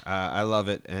say. I love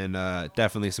it, and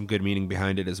definitely some good meaning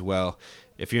behind it as well,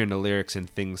 if you're into lyrics and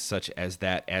things such as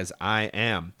that, as I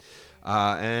am.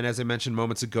 And as I mentioned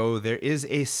moments ago, there is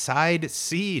a side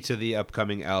C to the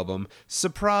upcoming album.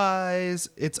 Surprise!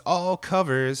 It's all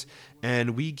covers,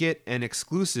 and we get an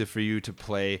exclusive for you to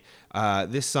play.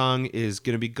 This song is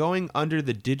going to be going under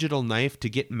the digital knife to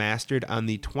get mastered on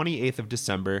the 28th of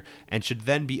December and should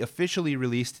then be officially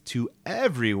released to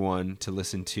everyone to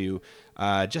listen to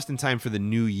just in time for the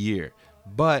new year.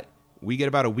 But we get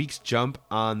about a week's jump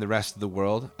on the rest of the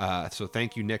world, so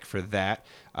thank you, Nick, for that.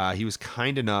 He was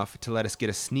kind enough to let us get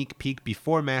a sneak peek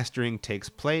before mastering takes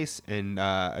place, and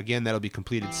again, that'll be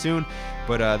completed soon.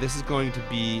 But this is going to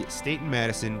be State and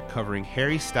Madison covering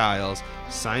Harry Styles'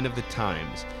 Sign of the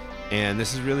Times. And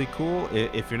this is really cool.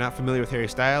 If you're not familiar with Harry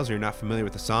Styles or you're not familiar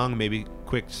with the song, maybe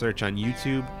quick search on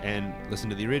YouTube and listen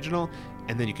to the original,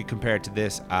 and then you could compare it to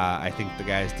this. I think the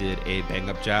guys did a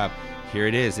bang-up job. Here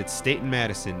it is. It's State and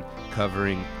Madison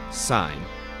covering Sign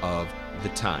of the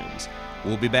Times.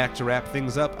 We'll be back to wrap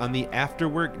things up on the After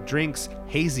Work Drinks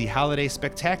Hazy Holiday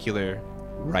Spectacular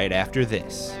right after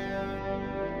this.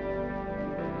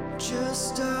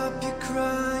 Just stop your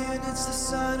crying, it's the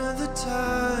sign of the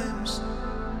times.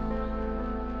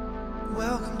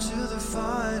 Welcome to the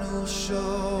final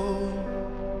show.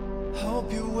 Hope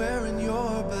you're wearing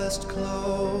your best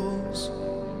clothes.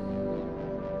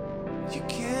 You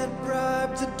can't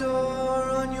bribe the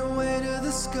door on your way to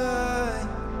the sky.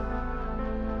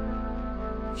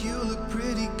 You look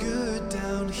pretty good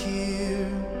down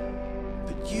here,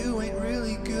 but you ain't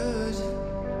really good.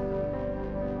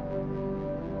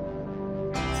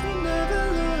 We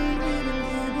never learned we've been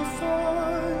here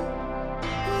before.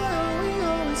 Why are we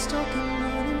always stuck and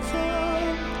running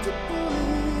from the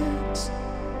bullets?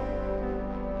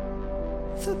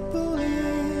 The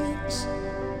bullets.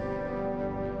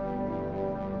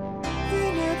 We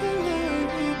never learned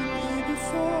we've been here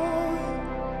before.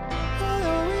 Why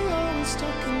are we always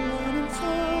stuck and running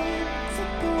from the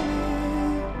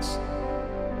bullets?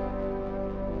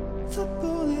 The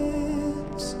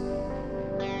bullets.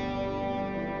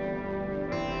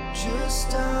 Just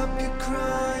stop your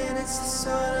crying, it's the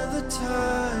sign of the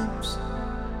times.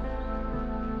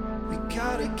 We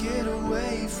gotta get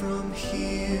away from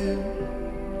here.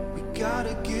 We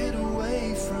gotta get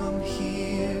away from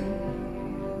here.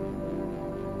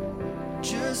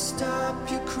 Just stop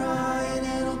your crying,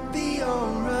 it'll be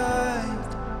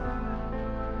alright.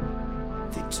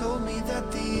 They told me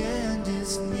that the end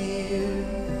is near.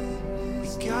 We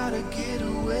gotta get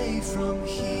away from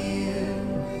here.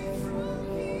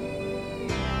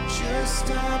 Just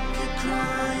stop your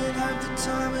crying, have the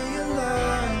time of your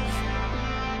life.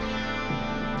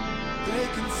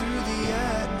 Breaking through the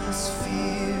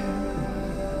atmosphere,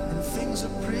 and things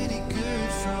are pretty good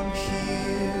from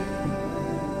here.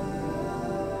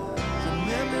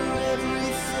 Remember,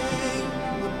 everything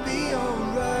will be alright.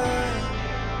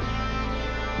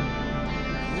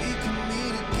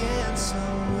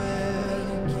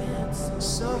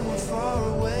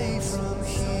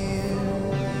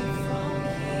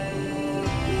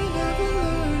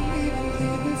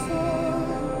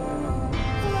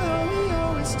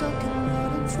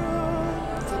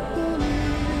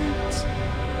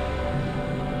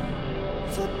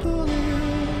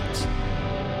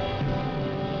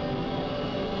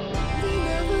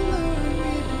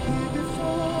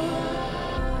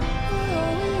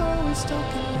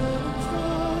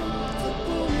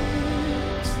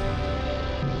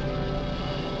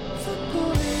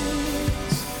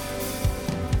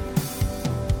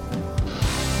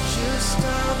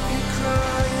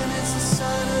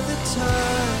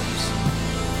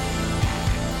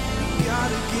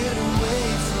 get away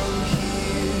from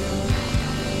here.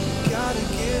 Gotta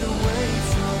get away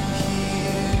from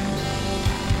here.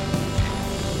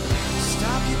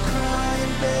 Stop your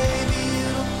crying, baby,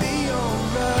 it'll be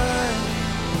alright.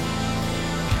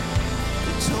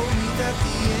 They told me that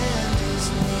the end is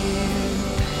near.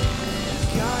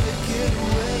 Gotta get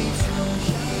away from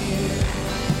here.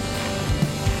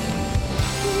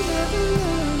 We never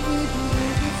learned we'd been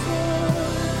here before.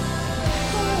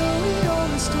 Why are we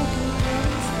always stuck in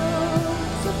running from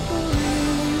the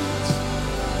bullets?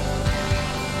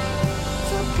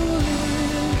 The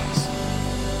bullets.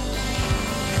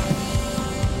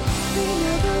 We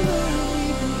never learned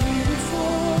we'd been here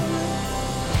before.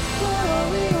 Why are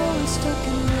we always stuck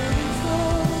in running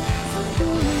from the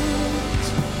bullets?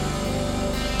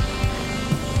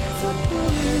 The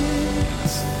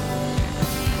bullets.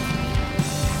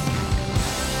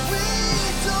 We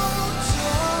don't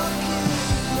talk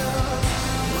enough.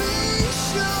 We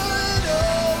should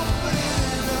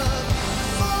open up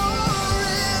for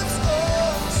it's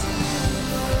all too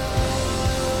much.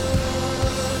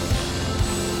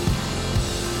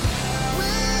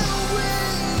 Will we ever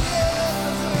learn?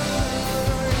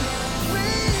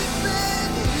 We've been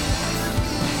here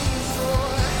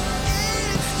before.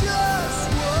 It's just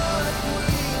what we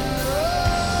know.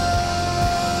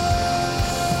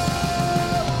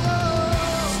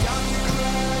 Stop your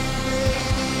crying,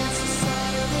 baby, it's a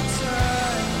sign of the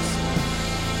times.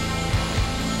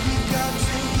 We've got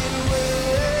to get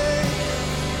away.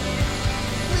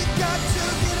 We've got to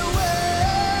get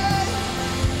away.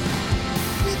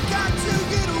 We've got to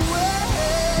get away.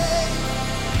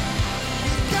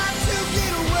 We've got to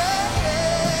get away.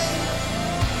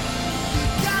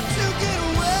 We've got to get away.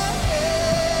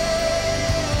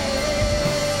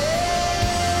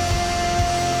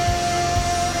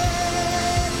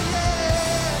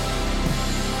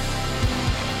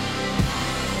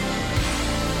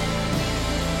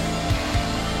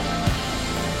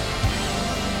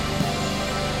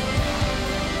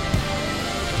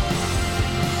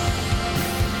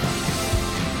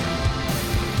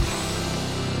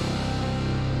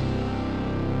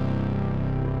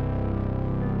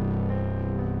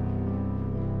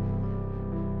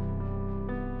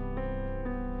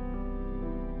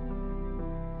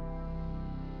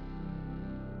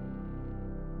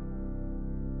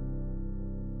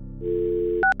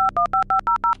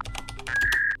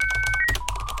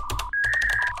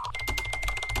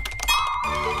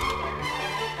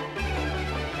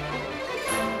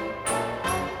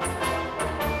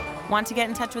 Want to get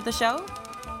in touch with the show?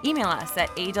 Email us at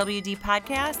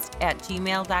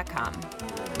awdpodcast@gmail.com.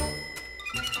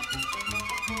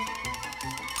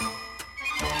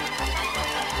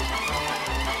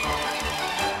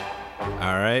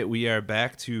 All right, we are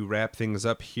back to wrap things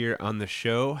up here on the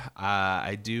show.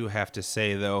 I do have to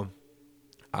say, though,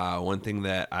 one thing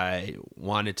that I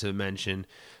wanted to mention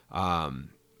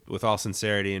with all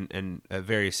sincerity and a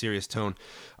very serious tone.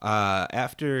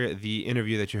 After the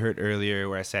interview that you heard earlier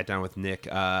where I sat down with Nick,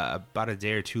 about a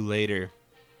day or two later,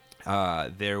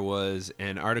 there was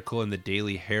an article in the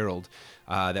Daily Herald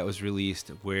that was released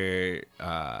where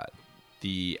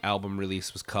the album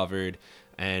release was covered,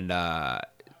 and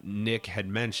Nick had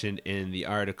mentioned in the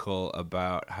article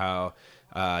about how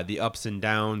the ups and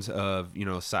downs of,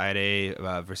 side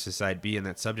A versus side B and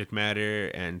that subject matter,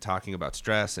 and talking about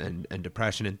stress and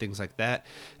depression and things like that.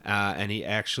 And he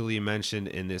actually mentioned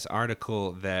in this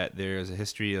article that there's a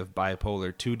history of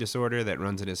bipolar 2 disorder that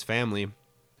runs in his family.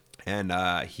 And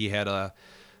he had a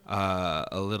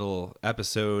little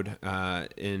episode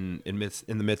in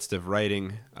the midst of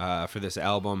writing for this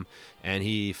album, and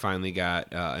he finally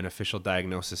got an official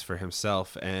diagnosis for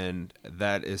himself. And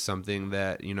that is something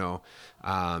that,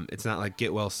 it's not like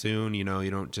get well soon, you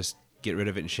don't just get rid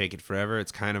of it and shake it forever.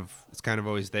 It's kind of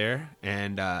always there,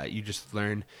 and you just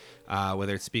learn,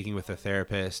 whether it's speaking with a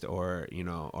therapist or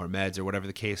or meds or whatever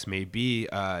the case may be.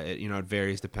 It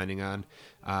varies depending on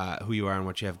who you are and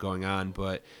what you have going on,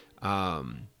 but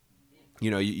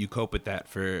you cope with that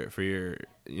for your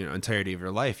entirety of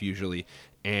your life usually.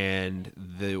 And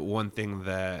the one thing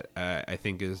that I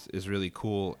think is really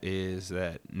cool is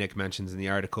that Nick mentions in the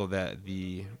article that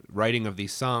the writing of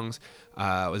these songs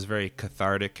was very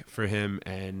cathartic for him,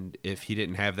 and if he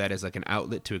didn't have that as like an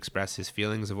outlet to express his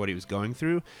feelings of what he was going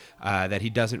through, that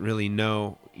he doesn't really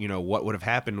know what would have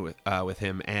happened with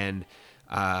him. And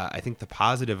I think the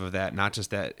positive of that, not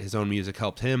just that his own music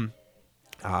helped him,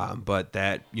 but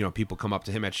that people come up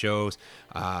to him at shows,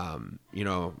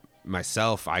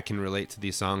 myself, I can relate to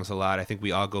these songs a lot. I think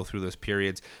we all go through those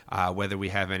periods, whether we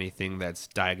have anything that's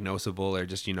diagnosable or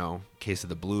just, case of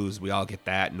the blues, we all get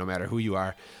that no matter who you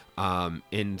are.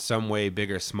 In some way,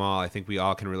 big or small, I think we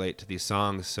all can relate to these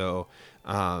songs. So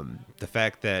the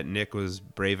fact that Nick was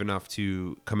brave enough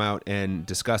to come out and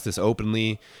discuss this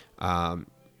openly,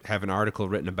 have an article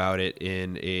written about it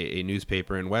in a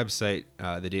newspaper and website,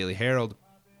 the Daily Herald,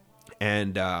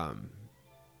 and,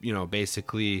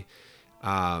 basically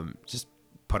just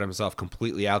put himself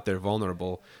completely out there,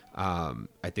 vulnerable.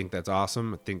 I think that's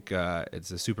awesome. I think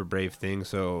it's a super brave thing.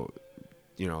 So,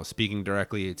 speaking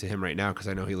directly to him right now, because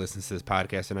I know he listens to this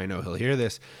podcast and I know he'll hear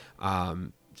this,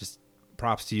 just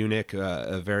props to you, Nick.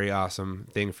 A very awesome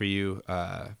thing for you.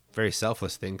 Very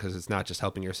selfless thing, because it's not just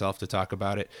helping yourself to talk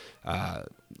about it.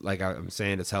 Like I'm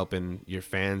saying, it's helping your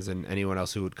fans and anyone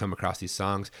else who would come across these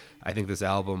songs. I think this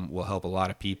album will help a lot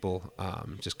of people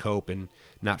just cope and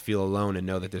not feel alone, and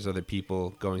know that there's other people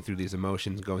going through these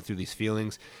emotions, going through these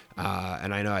feelings.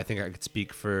 And I think I could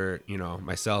speak for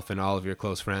myself and all of your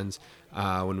close friends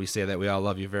when we say that we all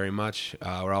love you very much.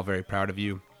 We're all very proud of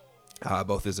you,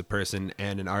 both as a person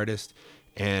and an artist.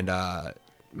 And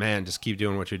man, just keep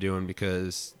doing what you're doing,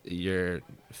 because you're a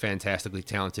fantastically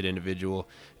talented individual.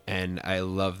 And I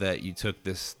love that you took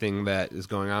this thing that is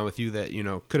going on with you that,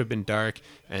 could have been dark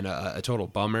and a total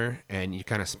bummer, and you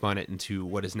kind of spun it into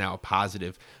what is now a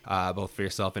positive, both for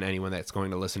yourself and anyone that's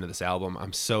going to listen to this album.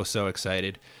 I'm so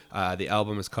excited. The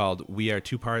album is called We Are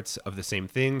Two Parts of the Same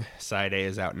Thing. Side A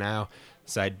is out now.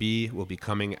 Side B will be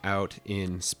coming out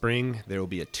in spring. There will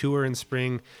be a tour in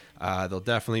spring. They'll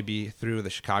definitely be through the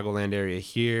Chicagoland area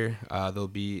here. They'll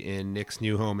be in Nick's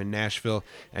new home in Nashville,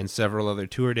 and several other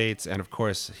tour dates. And of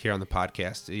course, here on the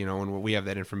podcast, when we have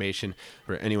that information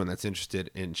for anyone that's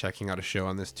interested in checking out a show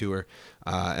on this tour.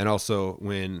 And also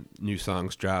when new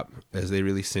songs drop, as they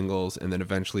release singles, and then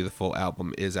eventually the full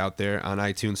album is out there on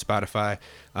iTunes, Spotify,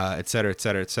 et cetera, et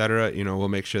cetera, et cetera. We'll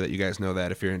make sure that you guys know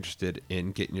that if you're interested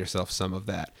in getting yourself some of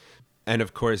that. And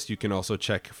of course, you can also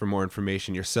check for more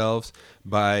information yourselves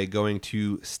by going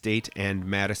to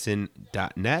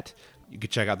stateandmadison.net. You can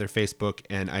check out their Facebook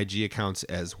and IG accounts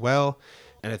as well.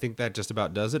 And I think that just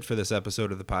about does it for this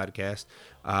episode of the podcast.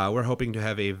 We're hoping to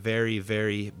have a very,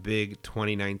 very big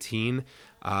 2019.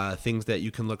 Things that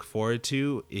you can look forward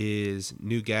to is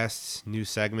new guests, new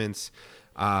segments.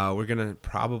 We're going to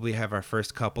probably have our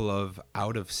first couple of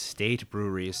out-of-state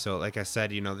breweries. So like I said,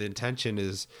 the intention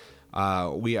is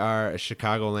we are a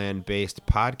Chicagoland-based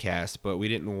podcast, but we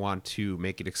didn't want to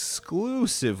make it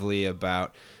exclusively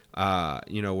about,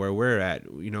 where we're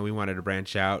at. We wanted to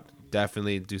branch out,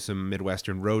 definitely do some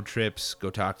Midwestern road trips, go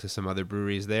talk to some other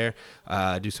breweries there,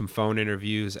 do some phone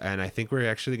interviews, and I think we're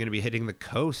actually going to be hitting the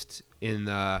coast in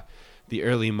the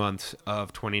early months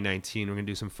of 2019. We're going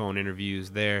to do some phone interviews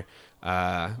there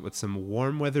with some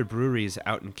warm weather breweries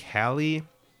out in Cali.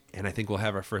 And I think we'll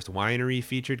have our first winery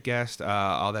featured guest.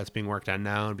 All that's being worked on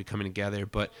now and be coming together.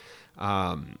 But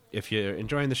if you're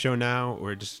enjoying the show now,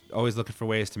 we're just always looking for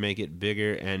ways to make it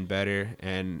bigger and better.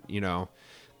 And,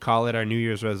 call it our New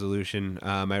Year's resolution.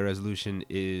 My resolution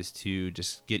is to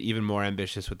just get even more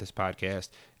ambitious with this podcast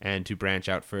and to branch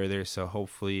out further. So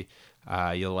hopefully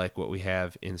you'll like what we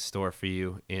have in store for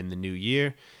you in the new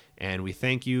year. And we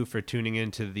thank you for tuning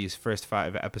in to these first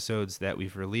 5 episodes that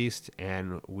we've released.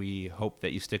 And we hope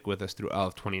that you stick with us through all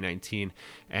of 2019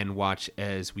 and watch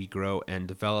as we grow and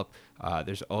develop.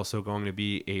 There's also going to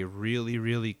be a really,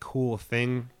 really cool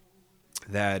thing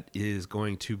that is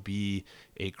going to be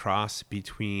a cross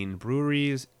between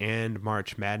breweries and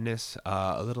March Madness,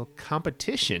 a little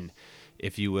competition,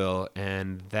 if you will.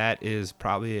 And that is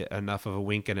probably enough of a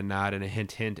wink and a nod and a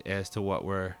hint as to what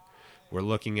we're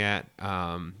looking at.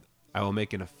 I will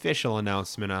make an official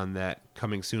announcement on that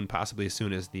coming soon, possibly as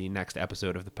soon as the next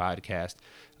episode of the podcast.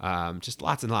 Just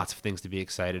lots and lots of things to be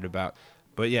excited about.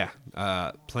 But yeah,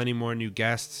 plenty more new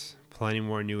guests, plenty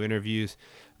more new interviews,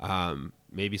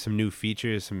 maybe some new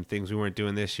features, some things we weren't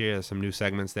doing this year, some new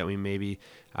segments that we maybe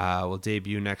will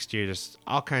debut next year, just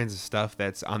all kinds of stuff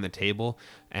that's on the table.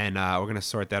 And we're going to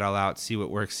sort that all out, see what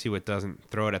works, see what doesn't,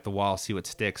 throw it at the wall, see what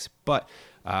sticks. But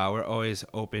we're always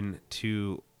open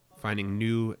to finding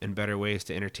new and better ways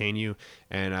to entertain you,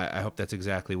 and I hope that's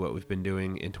exactly what we've been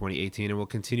doing in 2018 and we'll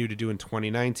continue to do in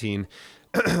 2019.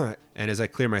 And as I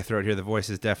clear my throat here, the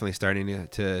voice is definitely starting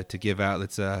to give out.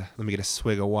 Let me get a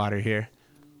swig of water here.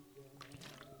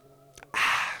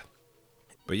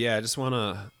 But yeah, I just want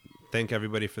to thank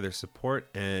everybody for their support,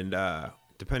 and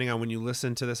depending on when you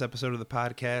listen to this episode of the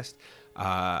podcast,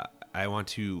 I want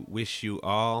to wish you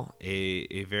all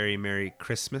a very Merry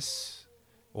Christmas,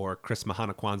 or Chris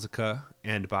Mahana Kwanzaa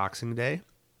and Boxing Day.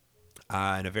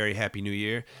 and a very happy new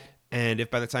year. And if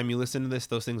by the time you listen to this,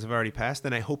 those things have already passed,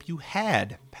 then I hope you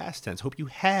had, past tense, hope you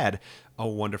had a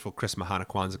wonderful Christmas, Mahana,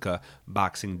 Kwanzaa,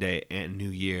 Boxing Day, and New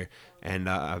Year. And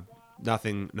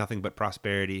nothing but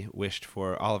prosperity wished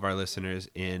for all of our listeners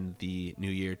in the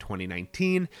new year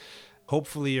 2019.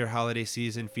 Hopefully your holiday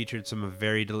season featured some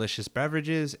very delicious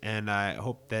beverages, and I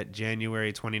hope that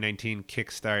January 2019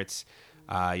 kickstarts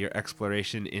your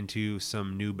exploration into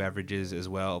some new beverages as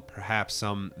well, perhaps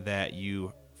some that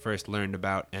you first learned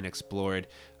about and explored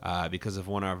because of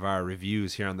one of our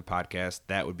reviews here on the podcast.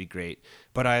 That would be great.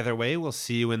 But either way, we'll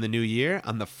see you in the new year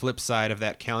on the flip side of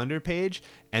that calendar page,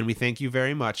 and we thank you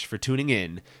very much for tuning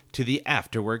in to the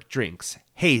Afterwork Drinks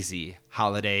Hazy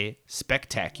Holiday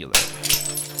Spectacular.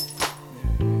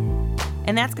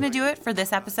 And that's going to do it for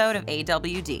this episode of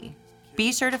AWD.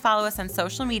 Be sure to follow us on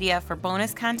social media for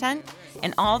bonus content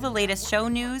and all the latest show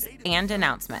news and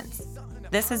announcements.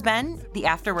 This has been the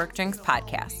Afterwork Drinks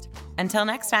Podcast. Until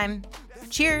next time,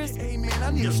 cheers. Hey man, I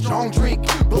need a strong drink,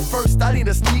 but first I need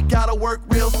to sneak out of work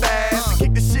real fast and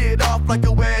kick the shit off like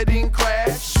a wedding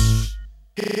crash.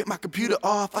 Hit my computer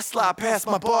off, I slide past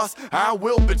my boss, I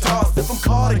will be tossed. If I'm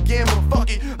caught again, well fuck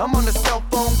it, I'm on the cell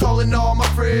phone calling all my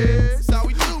friends. How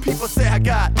we do? People say I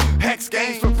got hex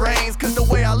games for brains, cause the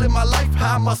way I live my life,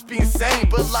 I must be insane.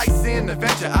 But life's an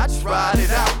adventure, I just ride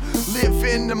it out. Live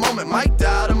in the moment, might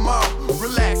die tomorrow.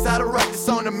 Relax, I don't write this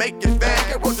song to make it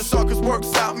thank. I wrote the song cause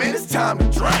work's out, man, it's time to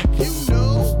drink.